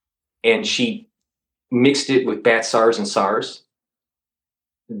 and she mixed it with bat SARS and SARS,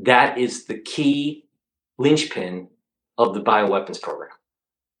 that is the key linchpin of the bioweapons program.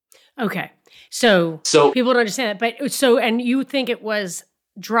 Okay. So people don't understand that. And you think it was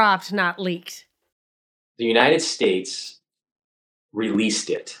dropped, not leaked? The United States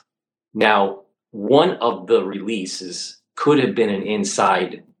released it. Now, one of the releases could have been an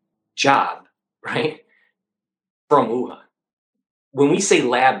inside job, right? From Wuhan. When we say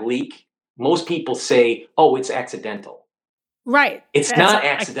lab leak, most people say, oh, it's accidental. Right. It's not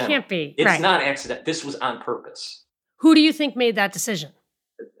accidental. It can't be. It's not accidental. This was on purpose. Who do you think made that decision?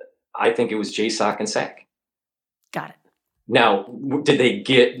 I think it was JSOC and SAC. Got it. Now, did they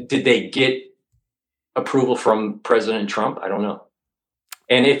get approval from President Trump? I don't know.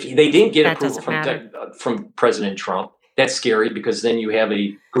 And if they didn't get approval from President Trump, that's scary, because then you have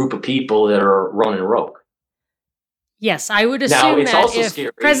a group of people that are running rogue. Yes, I would assume that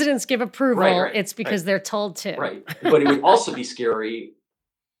if presidents give approval, it's because they're told to. Right. But it would also be scary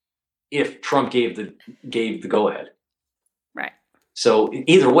if Trump gave the go-ahead. Right. So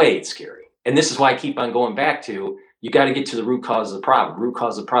either way, it's scary. And this is why I keep on going back to, you got to get to the root cause of the problem. The root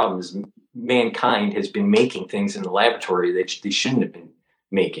cause of the problem is mankind has been making things in the laboratory that they shouldn't have been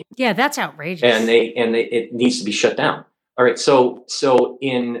making. Yeah, that's outrageous. And it needs to be shut down. All right. So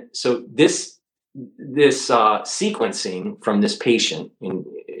this sequencing from this patient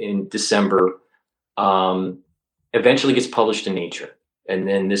in December eventually gets published in Nature, and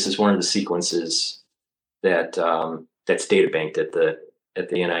then this is one of the sequences that's data banked at the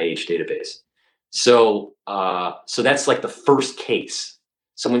NIH database. So that's like the first case.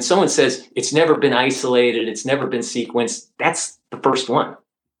 So when someone says it's never been isolated, it's never been sequenced, that's the first one,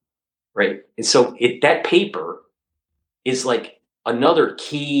 right? And so that paper is like another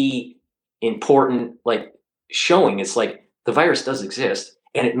key important showing. It's like the virus does exist,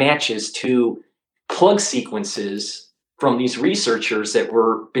 and it matches to plug sequences from these researchers that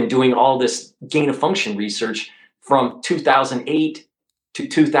been doing all this gain of function research from 2008 to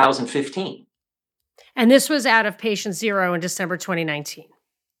 2015. And this was out of patient 0 in December 2019.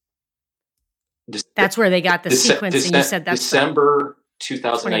 That's where they got the sequencing. You said that's December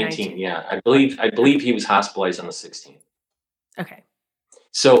 2019. Yeah, I believe he was hospitalized on the 16th. Okay.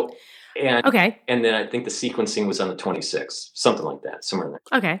 So, and then I think the sequencing was on the 26th, something like that, somewhere in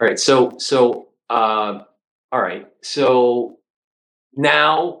there. Okay. All right. So, all right. So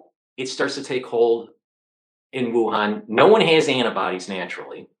now it starts to take hold in Wuhan. No one has antibodies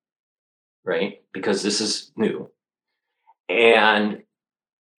naturally, right? Because this is new. And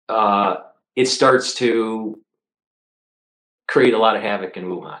it starts to create a lot of havoc in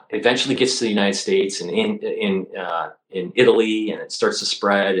Wuhan. It eventually gets to the United States and in Italy, and it starts to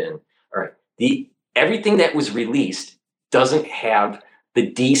spread. And all right, everything that was released doesn't have the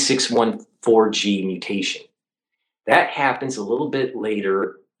D614G mutation. That happens a little bit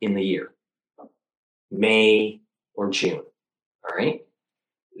later in the year, May or June. All right,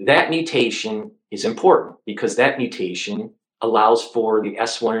 that mutation is important because that mutation allows for the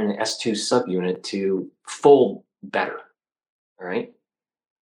S1 and S2 subunit to fold better. All right.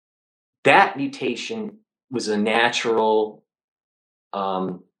 That mutation was a natural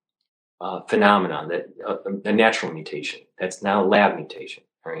phenomenon, that a natural mutation. That's now a lab mutation.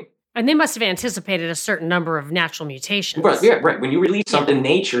 All right. And they must have anticipated a certain number of natural mutations. Right. Yeah. Right. When you release something,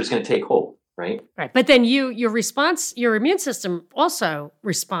 nature is going to take hold. Right. Right. But then your immune system also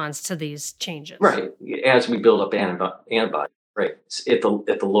responds to these changes. Right. As we build up antibody. Right. At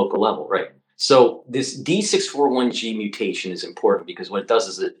the local level. Right. So this D641G mutation is important because what it does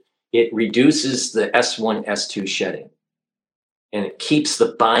is it reduces the S1, S2 shedding, and it keeps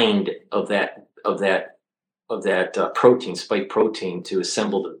the bind of that protein, spike protein, to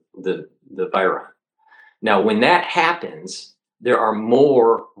assemble the viron. Now, when that happens, there are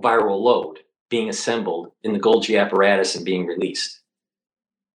more viral load being assembled in the Golgi apparatus and being released.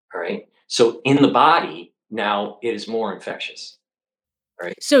 All right. So in the body now, it is more infectious.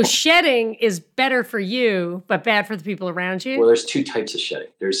 Right. So shedding is better for you, but bad for the people around you? Well, there's two types of shedding.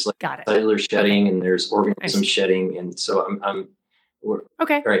 There's cellular shedding, and there's organism shedding. And so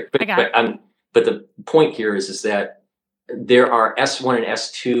okay. Right. But the point here is that there are S1 and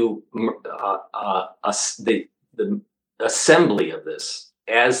S2, the assembly of this,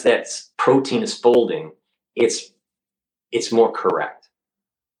 as that protein is folding, it's more correct.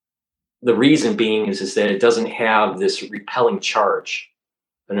 The reason being is that it doesn't have this repelling charge.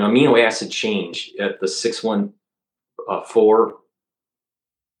 An amino acid change at the 614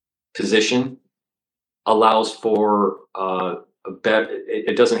 position allows for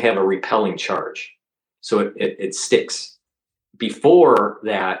it doesn't have a repelling charge, so it sticks. Before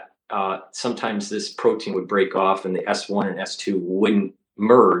that, sometimes this protein would break off, and the S1 and S2 wouldn't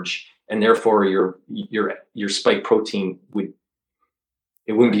merge, and therefore your spike protein wouldn't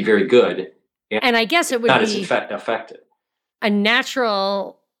be very good. And I guess it would not be as effective. A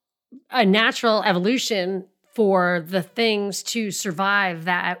natural evolution for the things to survive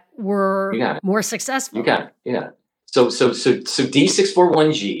that were more successful. You got it. Yeah. So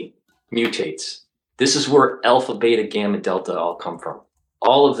D641G mutates. This is where alpha, beta, gamma, delta all come from.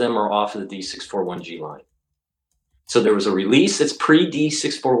 All of them are off of the D641G line. So there was a release that's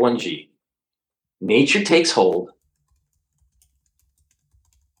pre-D641G. Nature takes hold.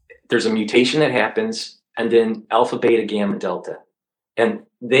 There's a mutation that happens, and then alpha, beta, gamma, delta. And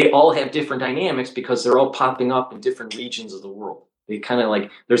they all have different dynamics because they're all popping up in different regions of the world. They kind of like,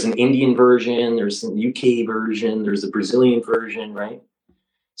 there's an Indian version, there's an UK version, there's a Brazilian version, right?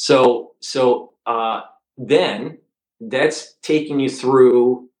 So then that's taking you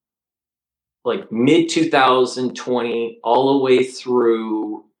through like mid 2020 all the way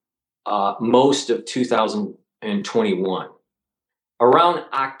through most of 2021. Around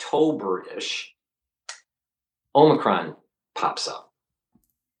October-ish, Omicron pops up,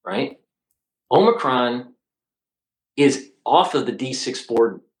 right? Omicron is off of the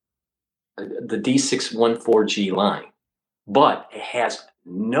D614G line, but it has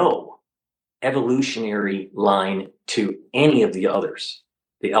no evolutionary line to any of the others,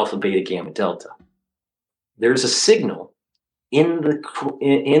 the alpha, beta, gamma, delta. There's a signal in the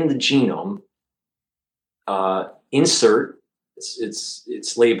genome, insert.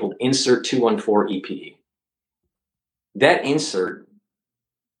 It's labeled insert 214 EPE. That insert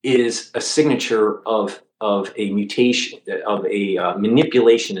is a signature of a mutation, of a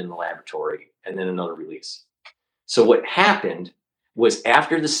manipulation in the laboratory, and then another release. So what happened was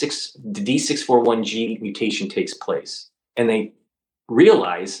after the D641G mutation takes place, and they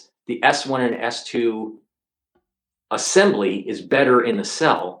realize the S1 and S2 assembly is better in the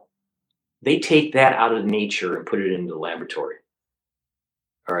cell, they take that out of nature and put it into the laboratory.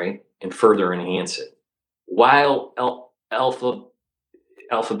 All right, and further enhance it. While alpha,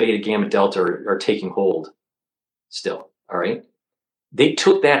 beta, gamma, delta are taking hold still. All right, they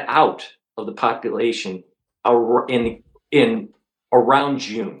took that out of the population in around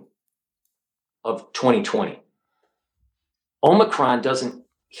June of 2020. Omicron doesn't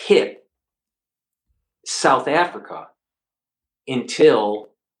hit South Africa until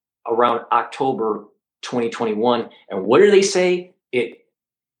around October 2021. And what do they say?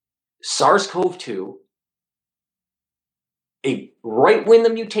 SARS-CoV-2 right when the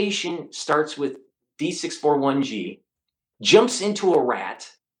mutation starts with D641G, jumps into a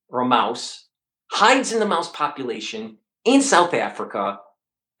rat or a mouse, hides in the mouse population in South Africa,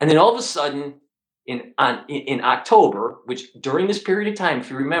 and then all of a sudden, in October, which during this period of time, if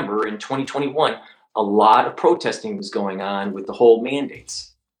you remember, in 2021, a lot of protesting was going on with the whole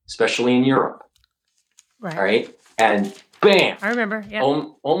mandates, especially in Europe. Right. All right. And bam. I remember. Yeah.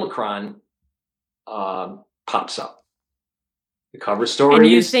 Omicron pops up. The cover story and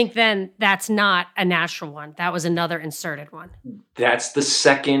you think then that's not a natural one. That was another inserted one. That's the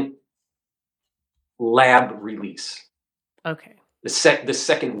second lab release. Okay. The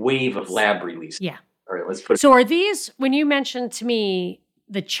second wave of lab release. Yeah. All right, let's put it. So are these, when you mentioned to me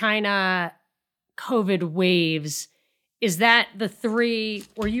the China COVID waves, is that the three,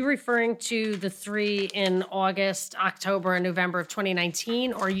 were you referring to the three in August, October, and November of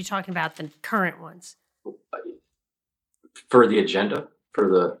 2019, or are you talking about the current ones? For the agenda? For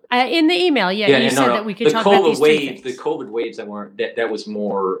the in the email, you said that we could talk about these three things. The COVID waves that was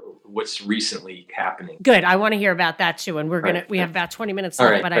more what's recently happening. Good. I want to hear about that too. And we have about 20 minutes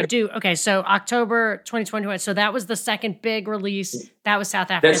left, but I do. Okay. So October 2021. So that was the second big release. That was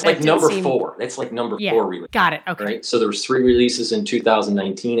South Africa. That's like number 4. That's like number 4 release. Got it. Okay. Right. So there was 3 releases in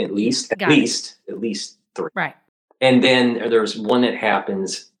 2019, at least 3. Right. And then there's one that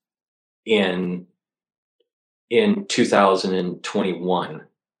happens in 2021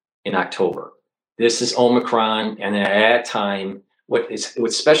 in October. This is Omicron, and at that time,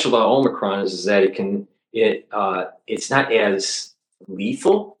 what's special about Omicron is that it's not as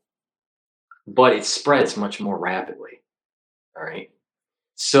lethal, but it spreads much more rapidly. All right,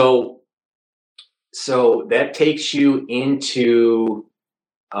 so that takes you into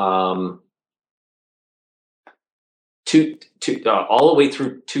all the way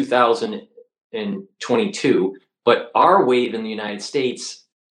through 2022. But our wave in the United States,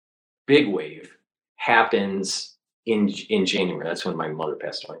 big wave, happens in January. That's when my mother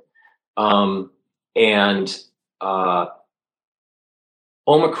passed away. And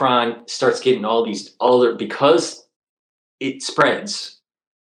Omicron starts getting all these other, because it spreads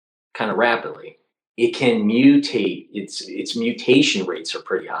kind of rapidly, it can mutate. Its mutation rates are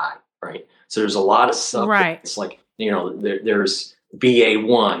pretty high, right? So there's a lot of stuff. Right. It's like, there's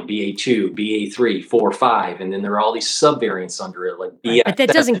BA1, BA2, BA3, 4, 5, and then there are all these subvariants under it, like BA. But that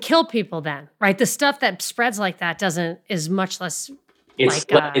doesn't kill people then, right? The stuff that spreads like that is much less it's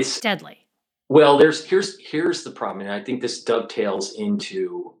deadly. Well, here's the problem, and I think this dovetails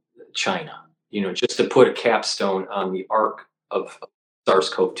into China. Just to put a capstone on the arc of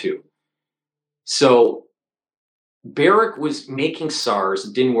SARS-CoV-2. So Barrick was making SARS,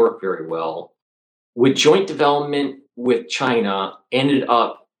 it didn't work very well. With joint development with China, ended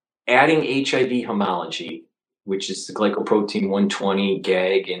up adding HIV homology, which is the glycoprotein 120,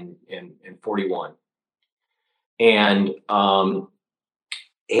 GAG, and 41, and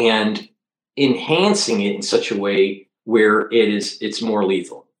enhancing it in such a way where it's more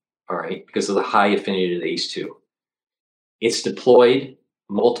lethal. All right, because of the high affinity to the ACE2. It's deployed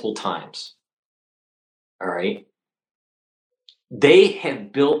multiple times. All right. They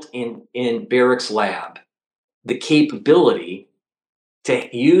have built in Barrick's lab the capability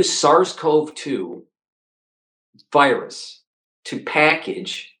to use SARS-CoV-2 virus to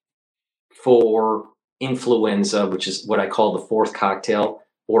package for influenza, which is what I call the 4th cocktail,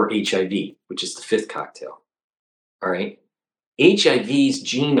 or HIV, which is the 5th cocktail. All right. HIV's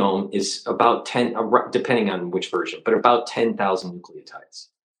genome is about 10, depending on which version, but about 10,000 nucleotides.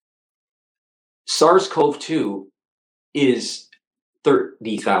 SARS-CoV-2 is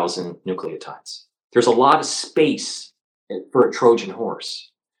 30,000 nucleotides. There's a lot of space for a Trojan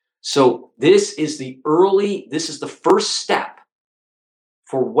horse. So this is the first step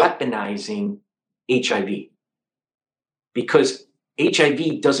for weaponizing HIV, because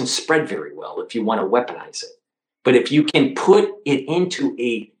HIV doesn't spread very well if you want to weaponize it. But if you can put it into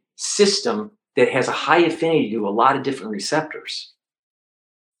a system that has a high affinity to a lot of different receptors,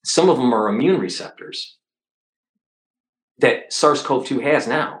 some of them are immune receptors that SARS-CoV-2 has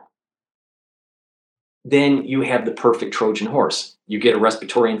now, then you have the perfect Trojan horse. You get a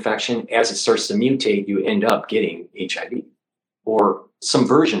respiratory infection. As it starts to mutate, you end up getting HIV or some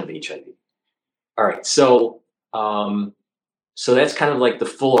version of HIV. All right, so that's kind of like the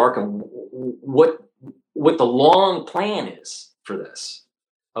full arc of what the long plan is for this.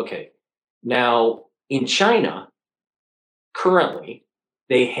 Okay, now in China, currently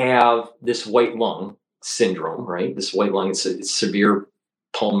they have this white lung syndrome, right? This white lung, it's severe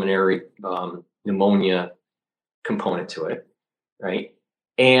pulmonary pneumonia component to it, right?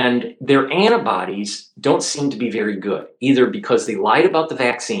 And their antibodies don't seem to be very good, either because they lied about the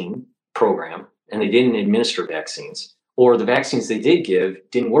vaccine program and they didn't administer vaccines, or the vaccines they did give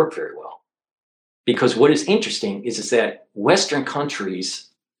didn't work very well. Because what is interesting is that Western countries,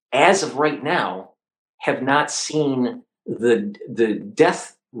 as of right now, have not seen the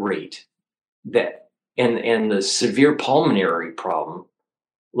death rate that and the severe pulmonary problem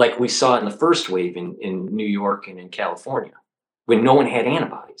like we saw in the first wave in New York and in California when no one had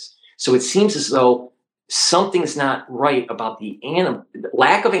antibodies. So it seems as though something's not right about the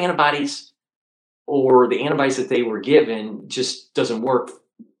lack of antibodies, or the antibodies that they were given just doesn't work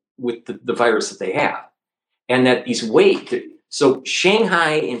with the virus that they have. And that these waves, so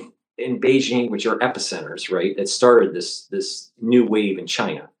Shanghai and Beijing, which are epicenters, right, that started this new wave in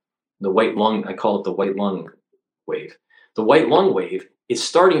China, the white lung, I call it the white lung wave. The white lung wave is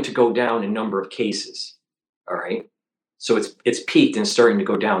starting to go down in number of cases, all right? So it's peaked and starting to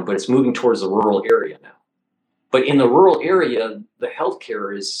go down, but it's moving towards the rural area now. But in the rural area, the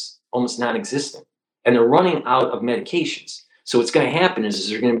healthcare is almost non-existent, and they're running out of medications. So what's going to happen is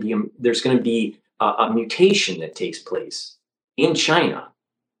there's going to be a mutation that takes place in China,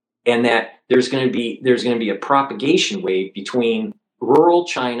 and that there's going to be a propagation wave between rural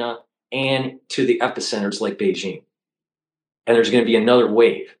China and to the epicenters like Beijing, and there's going to be another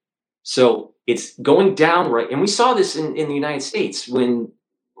wave. So it's going down, right? And we saw this in the United States when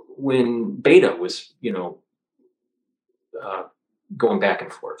beta was, going back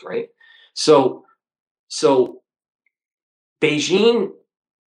and forth, right? So Beijing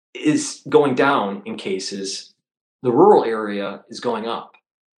is going down in cases. The rural area is going up.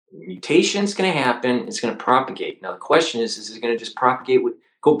 Mutation's going to happen. It's going to propagate. Now the question is it going to just propagate,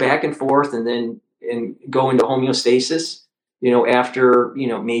 go back and forth, and go into homeostasis? After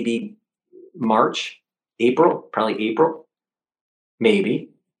maybe March, April, probably April, maybe.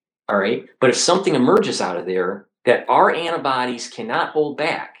 All right. But if something emerges out of there that our antibodies cannot hold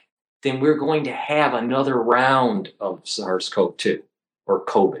back, then we're going to have another round of SARS-CoV-2 or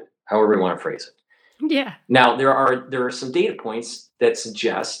COVID, however you want to phrase it. Yeah. Now there are some data points that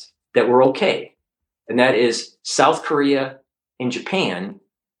suggest that we're okay, and that is South Korea and Japan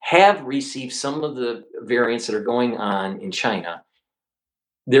have received some of the variants that are going on in China.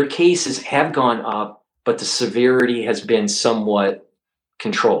 Their cases have gone up, but the severity has been somewhat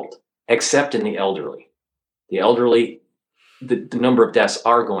controlled, except in the elderly. The elderly, the number of deaths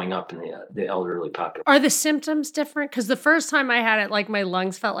are going up in the elderly population. Are the symptoms different? Because the first time I had it, like my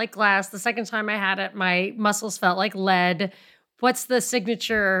lungs felt like glass. The second time I had it, my muscles felt like lead. What's the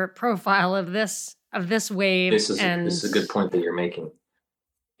signature profile of this wave? This is a good point that you're making.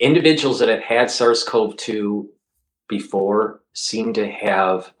 Individuals that have had SARS-CoV-2 before seem to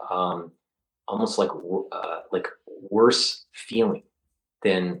have almost like worse feeling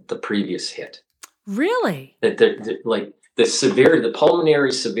than the previous hit. Really? That like the severity, the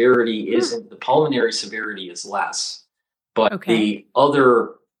pulmonary severity isn't. The pulmonary severity is less, but the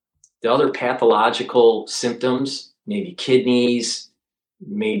other pathological symptoms, maybe kidneys,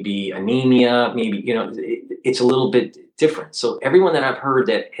 maybe anemia, maybe it's a little bit different. So everyone that I've heard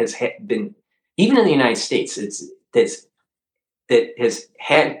that has been, even in the United States, that has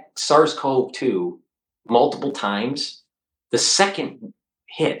had SARS-CoV-2 multiple times, the second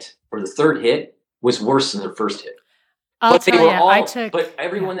hit or the third hit was worse than the first hit. But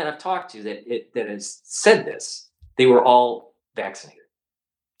everyone that I've talked to that has said this, they were all vaccinated.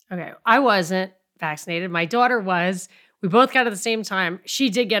 Okay, I wasn't vaccinated. My daughter was. We both got it at the same time. She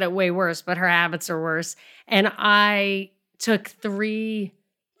did get it way worse, but her habits are worse. And I took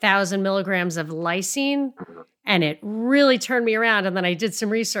 3,000 milligrams of lysine, and it really turned me around. And then I did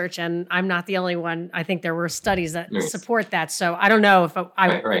some research, and I'm not the only one. I think there were studies that support that. So I don't know if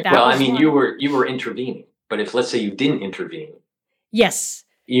I. Right. Well, I mean, you were intervening, but if let's say you didn't intervene, yes,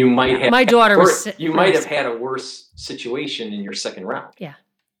 you might have. My daughter was. You might have had a worse situation in your second round. Yeah.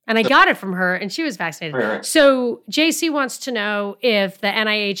 And I got it from her, and she was vaccinated. Right. So JC wants to know if the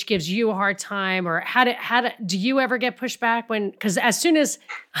NIH gives you a hard time, or do you ever get pushback because as soon as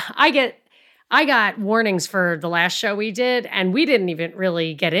I got warnings for the last show we did, and we didn't even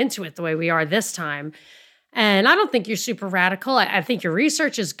really get into it the way we are this time. And I don't think you're super radical. I think your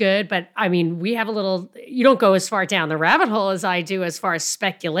research is good, but I mean, you don't go as far down the rabbit hole as I do as far as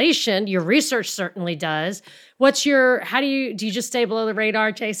speculation. Your research certainly does. Do you just stay below the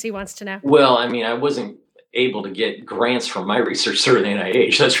radar? JC wants to know. Well, I mean, I wasn't able to get grants from my research through the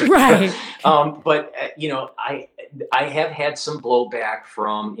NIH. That's right. But I have had some blowback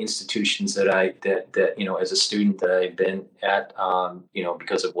from institutions that as a student that I've been at,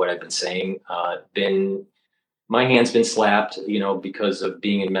 because of what I've been saying, been my hand's been slapped, because of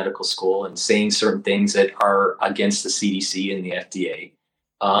being in medical school and saying certain things that are against the CDC and the FDA.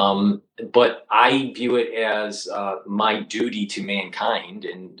 But I view it as my duty to mankind,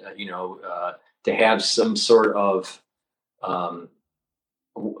 and to have some sort of um,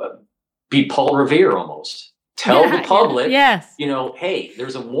 be Paul Revere almost. Tell the public, yes. hey,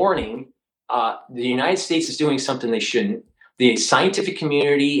 there's a warning. The United States is doing something they shouldn't. The scientific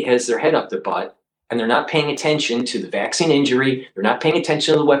community has their head up their butt, and they're not paying attention to the vaccine injury. They're not paying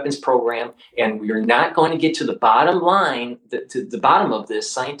attention to the weapons program, and we're not going to get to the bottom line, to the bottom of this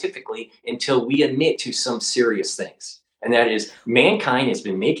scientifically, until we admit to some serious things. And that is, mankind has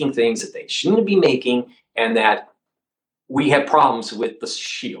been making things that they shouldn't be making, and that we have problems with the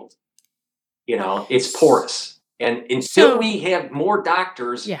shield. It's porous. And until we have more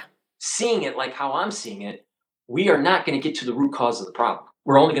doctors seeing it like how I'm seeing it, we are not going to get to the root cause of the problem.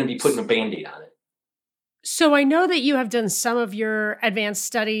 We're only going to be putting a Band-Aid on it. So I know that you have done some of your advanced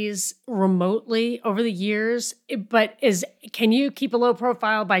studies remotely over the years, but can you keep a low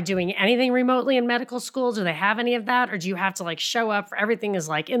profile by doing anything remotely in medical school? Do they have any of that? Or do you have to show up for everything is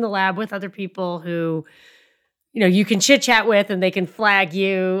in the lab with other people who you can chit chat with and they can flag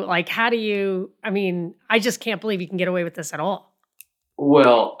you? How do you, I just can't believe you can get away with this at all.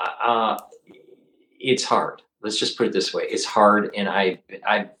 Well, it's hard. Let's just put it this way. It's hard. And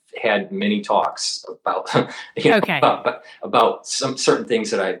I've had many talks about, about some certain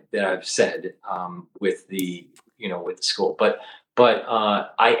things that I've said, with the school, but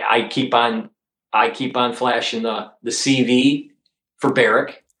I keep on flashing the CV for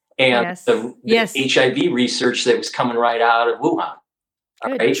Barrick. And the HIV research that was coming right out of Wuhan.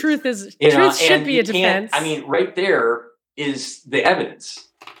 Right? Truth should be a defense. Right there is the evidence.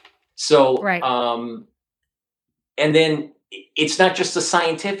 So, and then it's not just the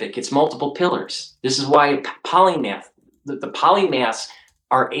scientific; it's multiple pillars. This is why polymath, the polymaths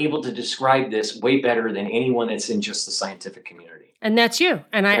are able to describe this way better than anyone that's in just the scientific community. And that's you,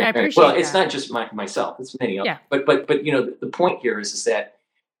 and I appreciate. Well, it's not just myself; it's many others. But the point here is that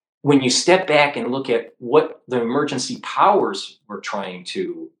when you step back and look at what the emergency powers were trying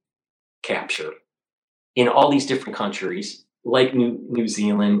to capture in all these different countries, like New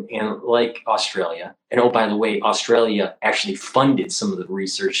Zealand and like Australia, and oh, by the way, Australia actually funded some of the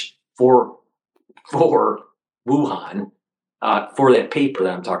research for Wuhan, for that paper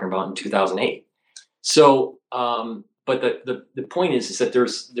that I'm talking about in 2008. So, but the point is that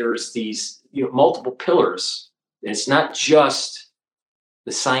there's these multiple pillars. It's not just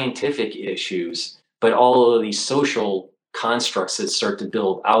the scientific issues, but all of these social constructs that start to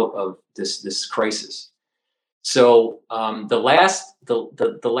build out of this crisis. So the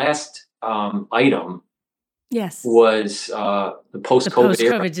last item, was the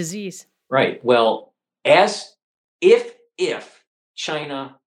post-COVID disease. Right. Well, if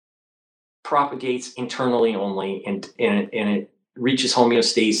China propagates internally only and it reaches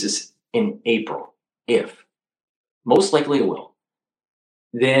homeostasis in April, most likely it will,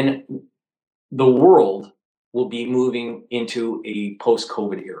 then the world will be moving into a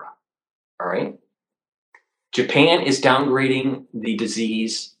post-COVID era. All right. Japan is downgrading the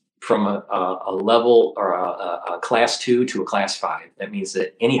disease from a level or a class 2 to a class 5. That means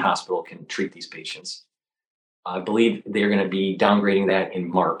that any hospital can treat these patients. I believe they're going to be downgrading that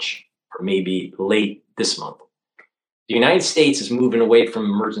in March or maybe late this month. The United States is moving away from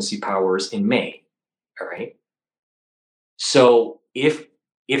emergency powers in May. All right. So if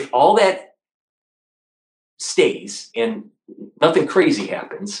all that stays and nothing crazy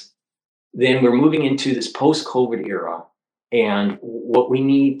happens, then we're moving into this post-COVID era. And what we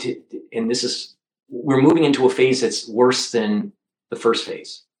need to, and we're moving into a phase that's worse than the first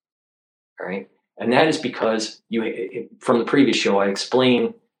phase. All right. And that is because from the previous show, I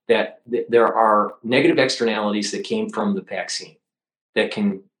explained that there are negative externalities that came from the vaccine that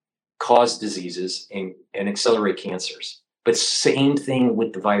can cause diseases and accelerate cancers. But same thing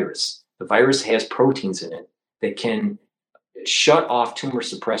with the virus. The virus has proteins in it that can shut off tumor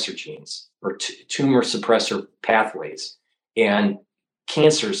suppressor genes or tumor suppressor pathways, and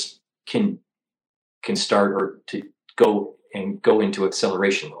cancers can start or to go into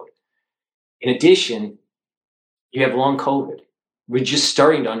acceleration mode. In addition, you have long COVID. We're just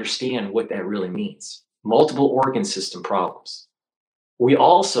starting to understand what that really means. Multiple organ system problems. We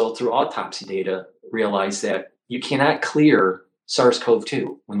also, through autopsy data, realize that you cannot clear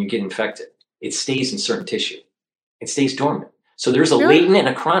SARS-CoV-2 when you get infected. It stays in certain tissue. It stays dormant. So there's a latent and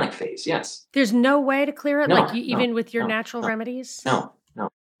a chronic phase, yes. There's no way to clear it, even with your natural remedies? No.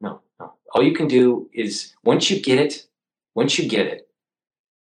 All you can do is, once you get it,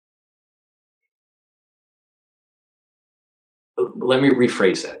 let me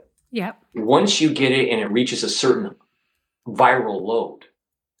rephrase that. Yep. Once you get it and it reaches a certain viral load,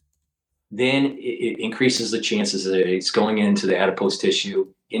 then it increases the chances that it's going into the adipose tissue,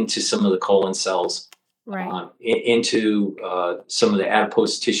 into some of the colon cells, right, into some of the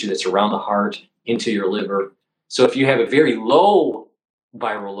adipose tissue that's around the heart, into your liver. So if you have a very low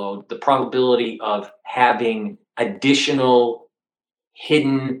viral load, the probability of having additional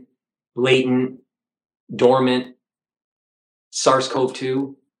hidden, latent, dormant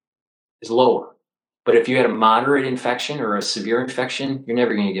SARS-CoV-2 is lower. But if you had a moderate infection or a severe infection, you're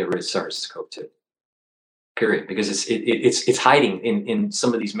never going to get rid of SARS-CoV-2. Period, because it's hiding in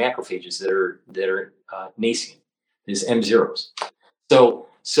some of these macrophages that are nascent, these M0s. So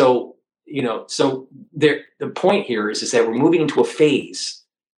the point here is that we're moving into a phase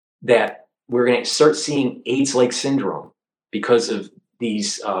that we're going to start seeing AIDS-like syndrome because of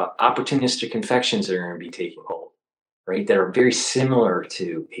these opportunistic infections that are going to be taking hold, right? That are very similar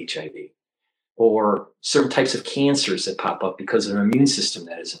to HIV, or certain types of cancers that pop up because of an immune system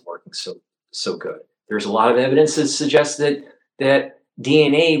that isn't working so good. There's a lot of evidence that suggests that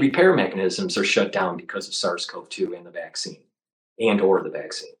DNA repair mechanisms are shut down because of SARS-CoV-2 and the vaccine, or the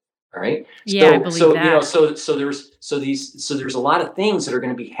vaccine. All right. Yeah, I believe that. So there's a lot of things that are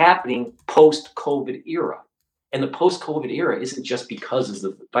going to be happening post-COVID era, and the post-COVID era isn't just because of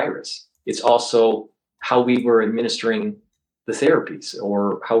the virus. It's also how we were administering the therapies,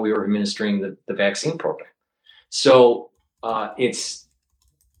 or how we were administering the vaccine program. So it's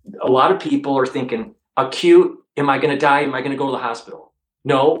a lot of people are thinking acute. Am I going to die? Am I going to go to the hospital?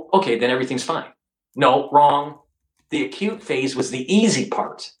 No. Okay, then everything's fine. No, wrong. The acute phase was the easy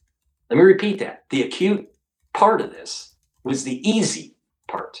part. Let me repeat that. The acute part of this was the easy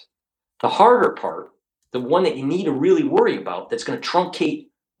part. The harder part, the one that you need to really worry about, that's going to truncate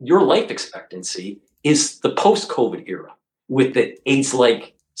your life expectancy, is the post-COVID era, with the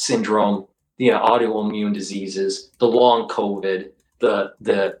AIDS-like syndrome, the autoimmune diseases, the long COVID,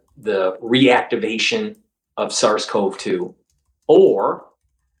 the reactivation of SARS-CoV-2, or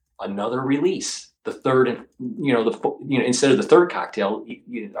another release, the third, and instead of the third cocktail,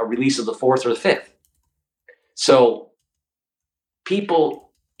 a release of the fourth or the fifth. So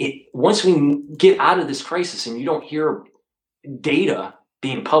people, once we get out of this crisis and you don't hear data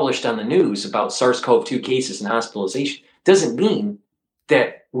being published on the news about SARS-CoV-2 cases and hospitalization, doesn't mean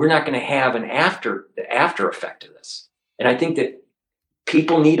that we're not going to have an after effect of this. And I think that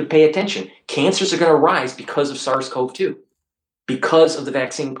people need to pay attention. Cancers are going to rise because of SARS-CoV-2, because of the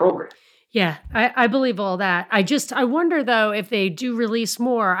vaccine program. Yeah, I believe all that. I wonder, though, if they do release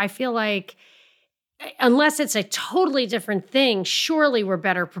more, I feel like unless it's a totally different thing, surely we're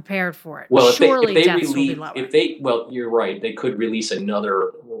better prepared for it. Well, surely if they deaths will be lower. You're right. They could release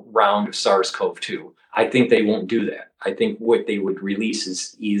another round of SARS-CoV-2. I think they won't do that. I think what they would release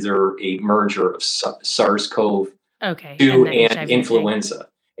is either a merger of SARS-CoV-2 and influenza.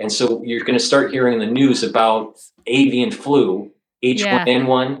 And so you're going to start hearing in the news about avian flu,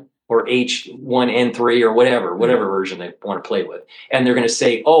 H1N1 or H1N3 or whatever version they want to play with. And they're going to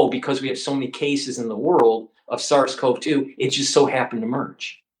say, oh, because we have so many cases in the world of SARS-CoV-2, it just so happened to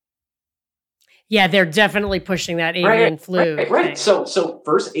merge. Yeah, they're definitely pushing that avian flu. Right. So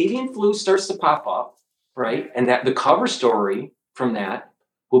first avian flu starts to pop up, right? And that the cover story from that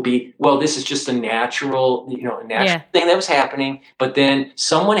will be, well, this is just a natural thing that was happening. But then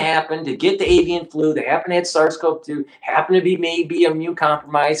someone happened to get the avian flu. They happened to have SARS-CoV-2, happened to be maybe immune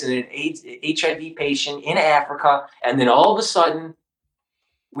compromised and an HIV patient in Africa. And then all of a sudden,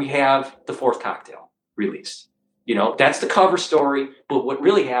 we have the fourth cocktail released. That's the cover story. But what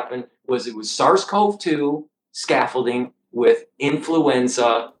really happened was it was SARS-CoV-2 scaffolding with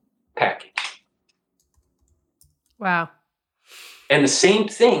influenza package. Wow. And the same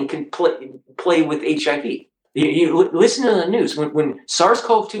thing can play with HIV. You listen to the news. When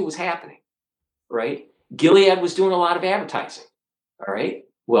SARS-CoV-2 was happening, right? Gilead was doing a lot of advertising, all right?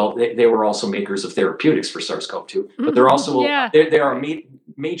 Well, they were also makers of therapeutics for SARS-CoV-2, but they're also, they are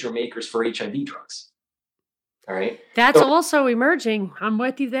major makers for HIV drugs, all right? That's also emerging. I'm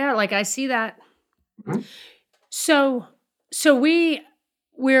with you there. Like, I see that. Mm-hmm. So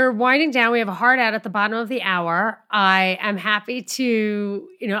we're winding down. We have a hard out at the bottom of the hour. I am happy to,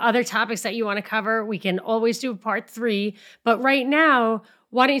 other topics that you want to cover. We can always do a part 3. But right now,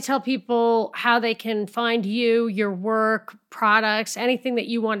 why don't you tell people how they can find you, your work, products, anything that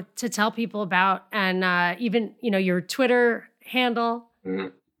you want to tell people about, and even, your Twitter handle? Mm-hmm.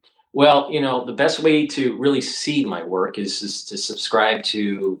 Well, the best way to really see my work is to subscribe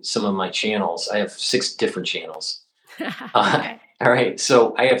to some of my channels. I have 6 different channels. Okay. All right.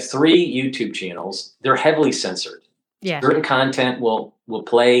 So I have 3 YouTube channels. They're heavily censored. Yeah. Certain content will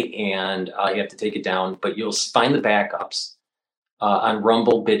play, and you have to take it down, but you'll find the backups on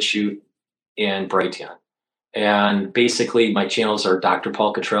Rumble, BitChute, and Brighteon. And basically, my channels are Dr.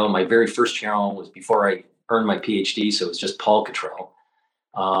 Paul Cottrell. My very first channel was before I earned my PhD, so it was just Paul Cottrell.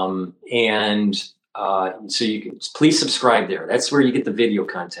 So you can please subscribe there. That's where you get the video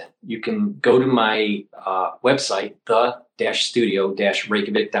content. You can go to my website,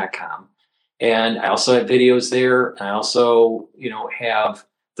 the-studio-reykjavik.com. And I also have videos there. I also, have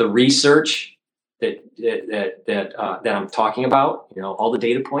the research that I'm talking about, all the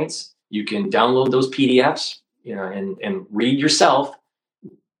data points. You can download those PDFs, and read yourself,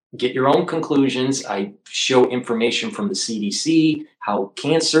 get your own conclusions. I show information from the CDC, how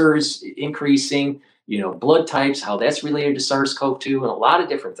cancer is increasing, blood types, how that's related to SARS-CoV-2, and a lot of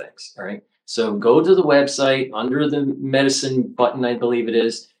different things. All right. So go to the website under the medicine button, I believe it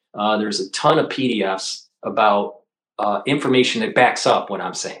is. There's a ton of PDFs about information that backs up what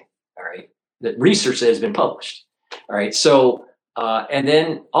I'm saying. All right. That research that has been published. All right. So, and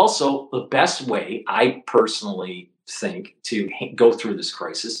then also the best way I personally think to go through this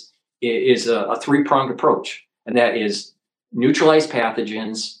crisis is a three-pronged approach. And that is neutralize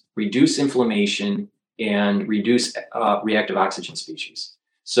pathogens, reduce inflammation, and reduce reactive oxygen species.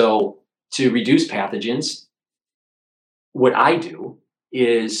 So to reduce pathogens, what I do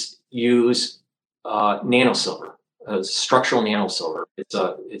is use nanosilver, structural nanosilver.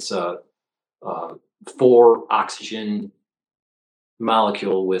 It's a 4 oxygen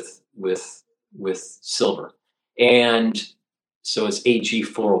molecule with silver, and so it's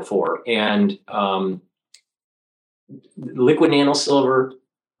Ag404. And liquid nanosilver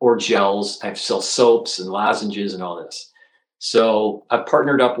or gels. I sell soaps and lozenges and all this. So I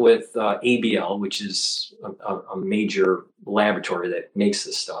partnered up with ABL, which is a major laboratory that makes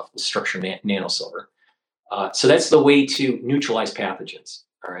this stuff, the structured nanosilver. So that's the way to neutralize pathogens.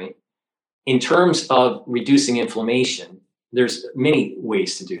 All right. In terms of reducing inflammation, there's many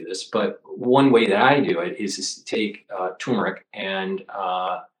ways to do this, but one way that I do it is to take turmeric and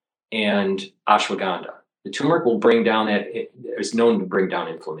ashwagandha. The turmeric will bring down is known to bring down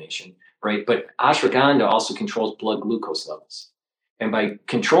inflammation, right? But ashwagandha also controls blood glucose levels. And by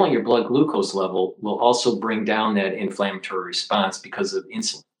controlling your blood glucose level will also bring down that inflammatory response because of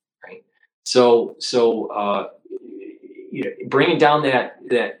insulin, right? So bringing down that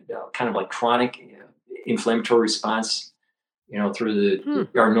kind of like chronic inflammatory response, through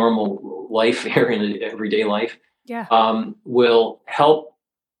our normal life here in everyday life, will help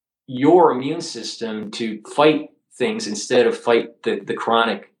your immune system to fight things instead of fight the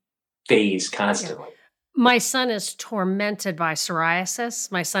chronic phase constantly. Yeah. My son is tormented by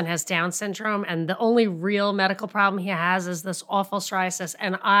psoriasis. My son has Down syndrome, and the only real medical problem he has is this awful psoriasis.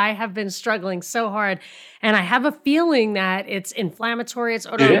 And I have been struggling so hard, and I have a feeling that it's inflammatory, it's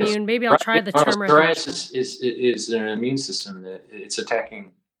autoimmune. Maybe I'll try the turmeric. Psoriasis is an immune system that it's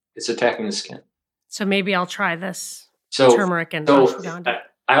attacking the skin. So maybe I'll try this turmeric and ashwagandha.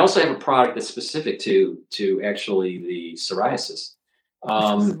 I also have a product that's specific to actually the psoriasis.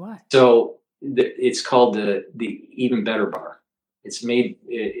 What? So it's called the Even Better Bar. It's made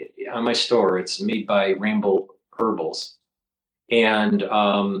on my store. It's made by Rainbow Herbals, and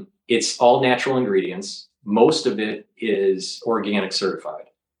it's all natural ingredients. Most of it is organic certified.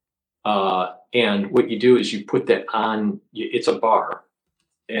 And what you do is you put that on. It's a bar,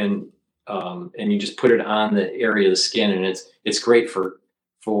 and you just put it on the area of the skin, and it's great for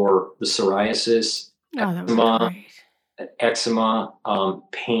the psoriasis, eczema,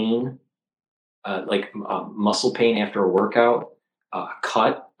 pain, like muscle pain after a workout,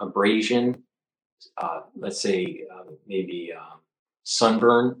 cut, abrasion, let's say maybe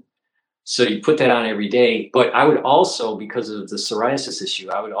sunburn. So you put that on every day. But I would also, because of the psoriasis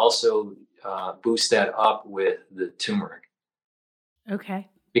issue, I would also boost that up with the turmeric. Okay.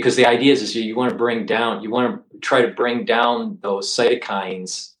 Because the idea is you want to try to bring down those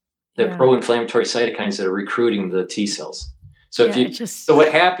cytokines, the pro-inflammatory cytokines that are recruiting the T cells. So so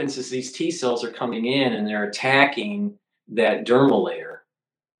what happens is these T cells are coming in and they're attacking that dermal layer,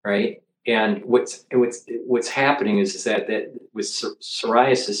 right? And what's happening is that with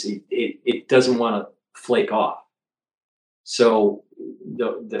psoriasis, it doesn't want to flake off. So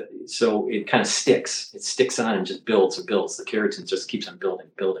so it kind of sticks. It sticks on and just builds and builds. The keratin just keeps on building.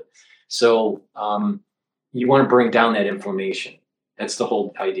 So you want to bring down that inflammation. That's the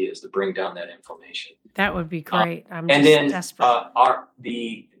whole idea, is to bring down that inflammation. That would be great. I'm and just then desperate.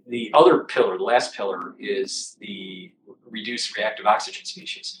 The other pillar, the last pillar, is the reduced reactive oxygen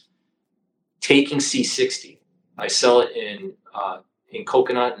species. Taking C60, I sell it in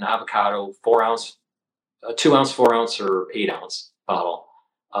coconut and avocado, 4-ounce a 2 ounce, 4 ounce, or 8 ounce bottle.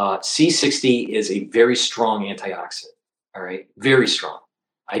 C60 is a very strong antioxidant. All right, very strong.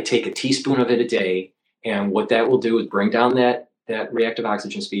 I take a teaspoon of it a day, and what that will do is bring down that reactive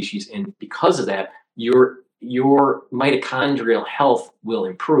oxygen species, and because of that, your mitochondrial health will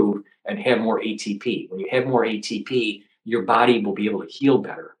improve and have more ATP. When you have more ATP, your body will be able to heal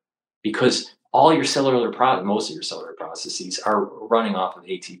better because all your most of your cellular processes are running off of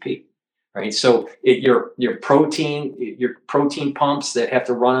ATP, right? So your protein pumps that have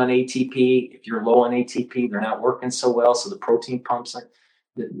to run on ATP, if you're low on ATP, they're not working so well. So the protein pumps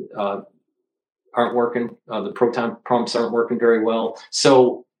aren't working. The proton pumps aren't working very well.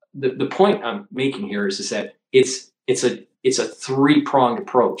 So the point I'm making here is that it's a three-pronged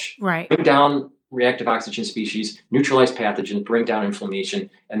approach. Right. Bring down reactive oxygen species, neutralize pathogens, bring down inflammation,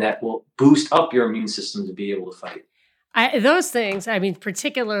 and that will boost up your immune system to be able to fight. Those things, I mean,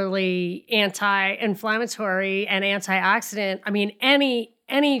 particularly anti-inflammatory and antioxidant. I mean,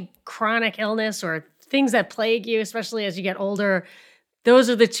 any chronic illness or things that plague you, especially as you get older,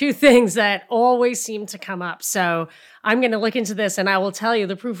 those are the two things that always seem to come up. So I'm going to look into this, and I will tell you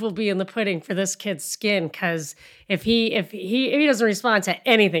the proof will be in the pudding for this kid's skin. Because if he doesn't respond to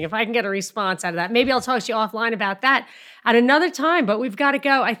anything, if I can get a response out of that, maybe I'll talk to you offline about that at another time. But we've got to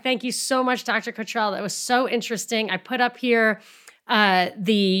go. I thank you so much, Dr. Cottrell. That was so interesting. I put up here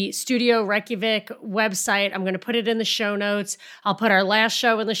the Studio Reykjavik website. I'm going to put it in the show notes. I'll put our last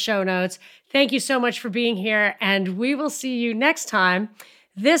show in the show notes. Thank you so much for being here, and we will see you next time.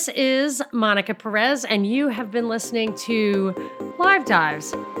 This is Monica Perez, and you have been listening to Live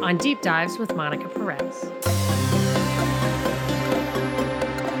Dives on Deep Dives with Monica Perez.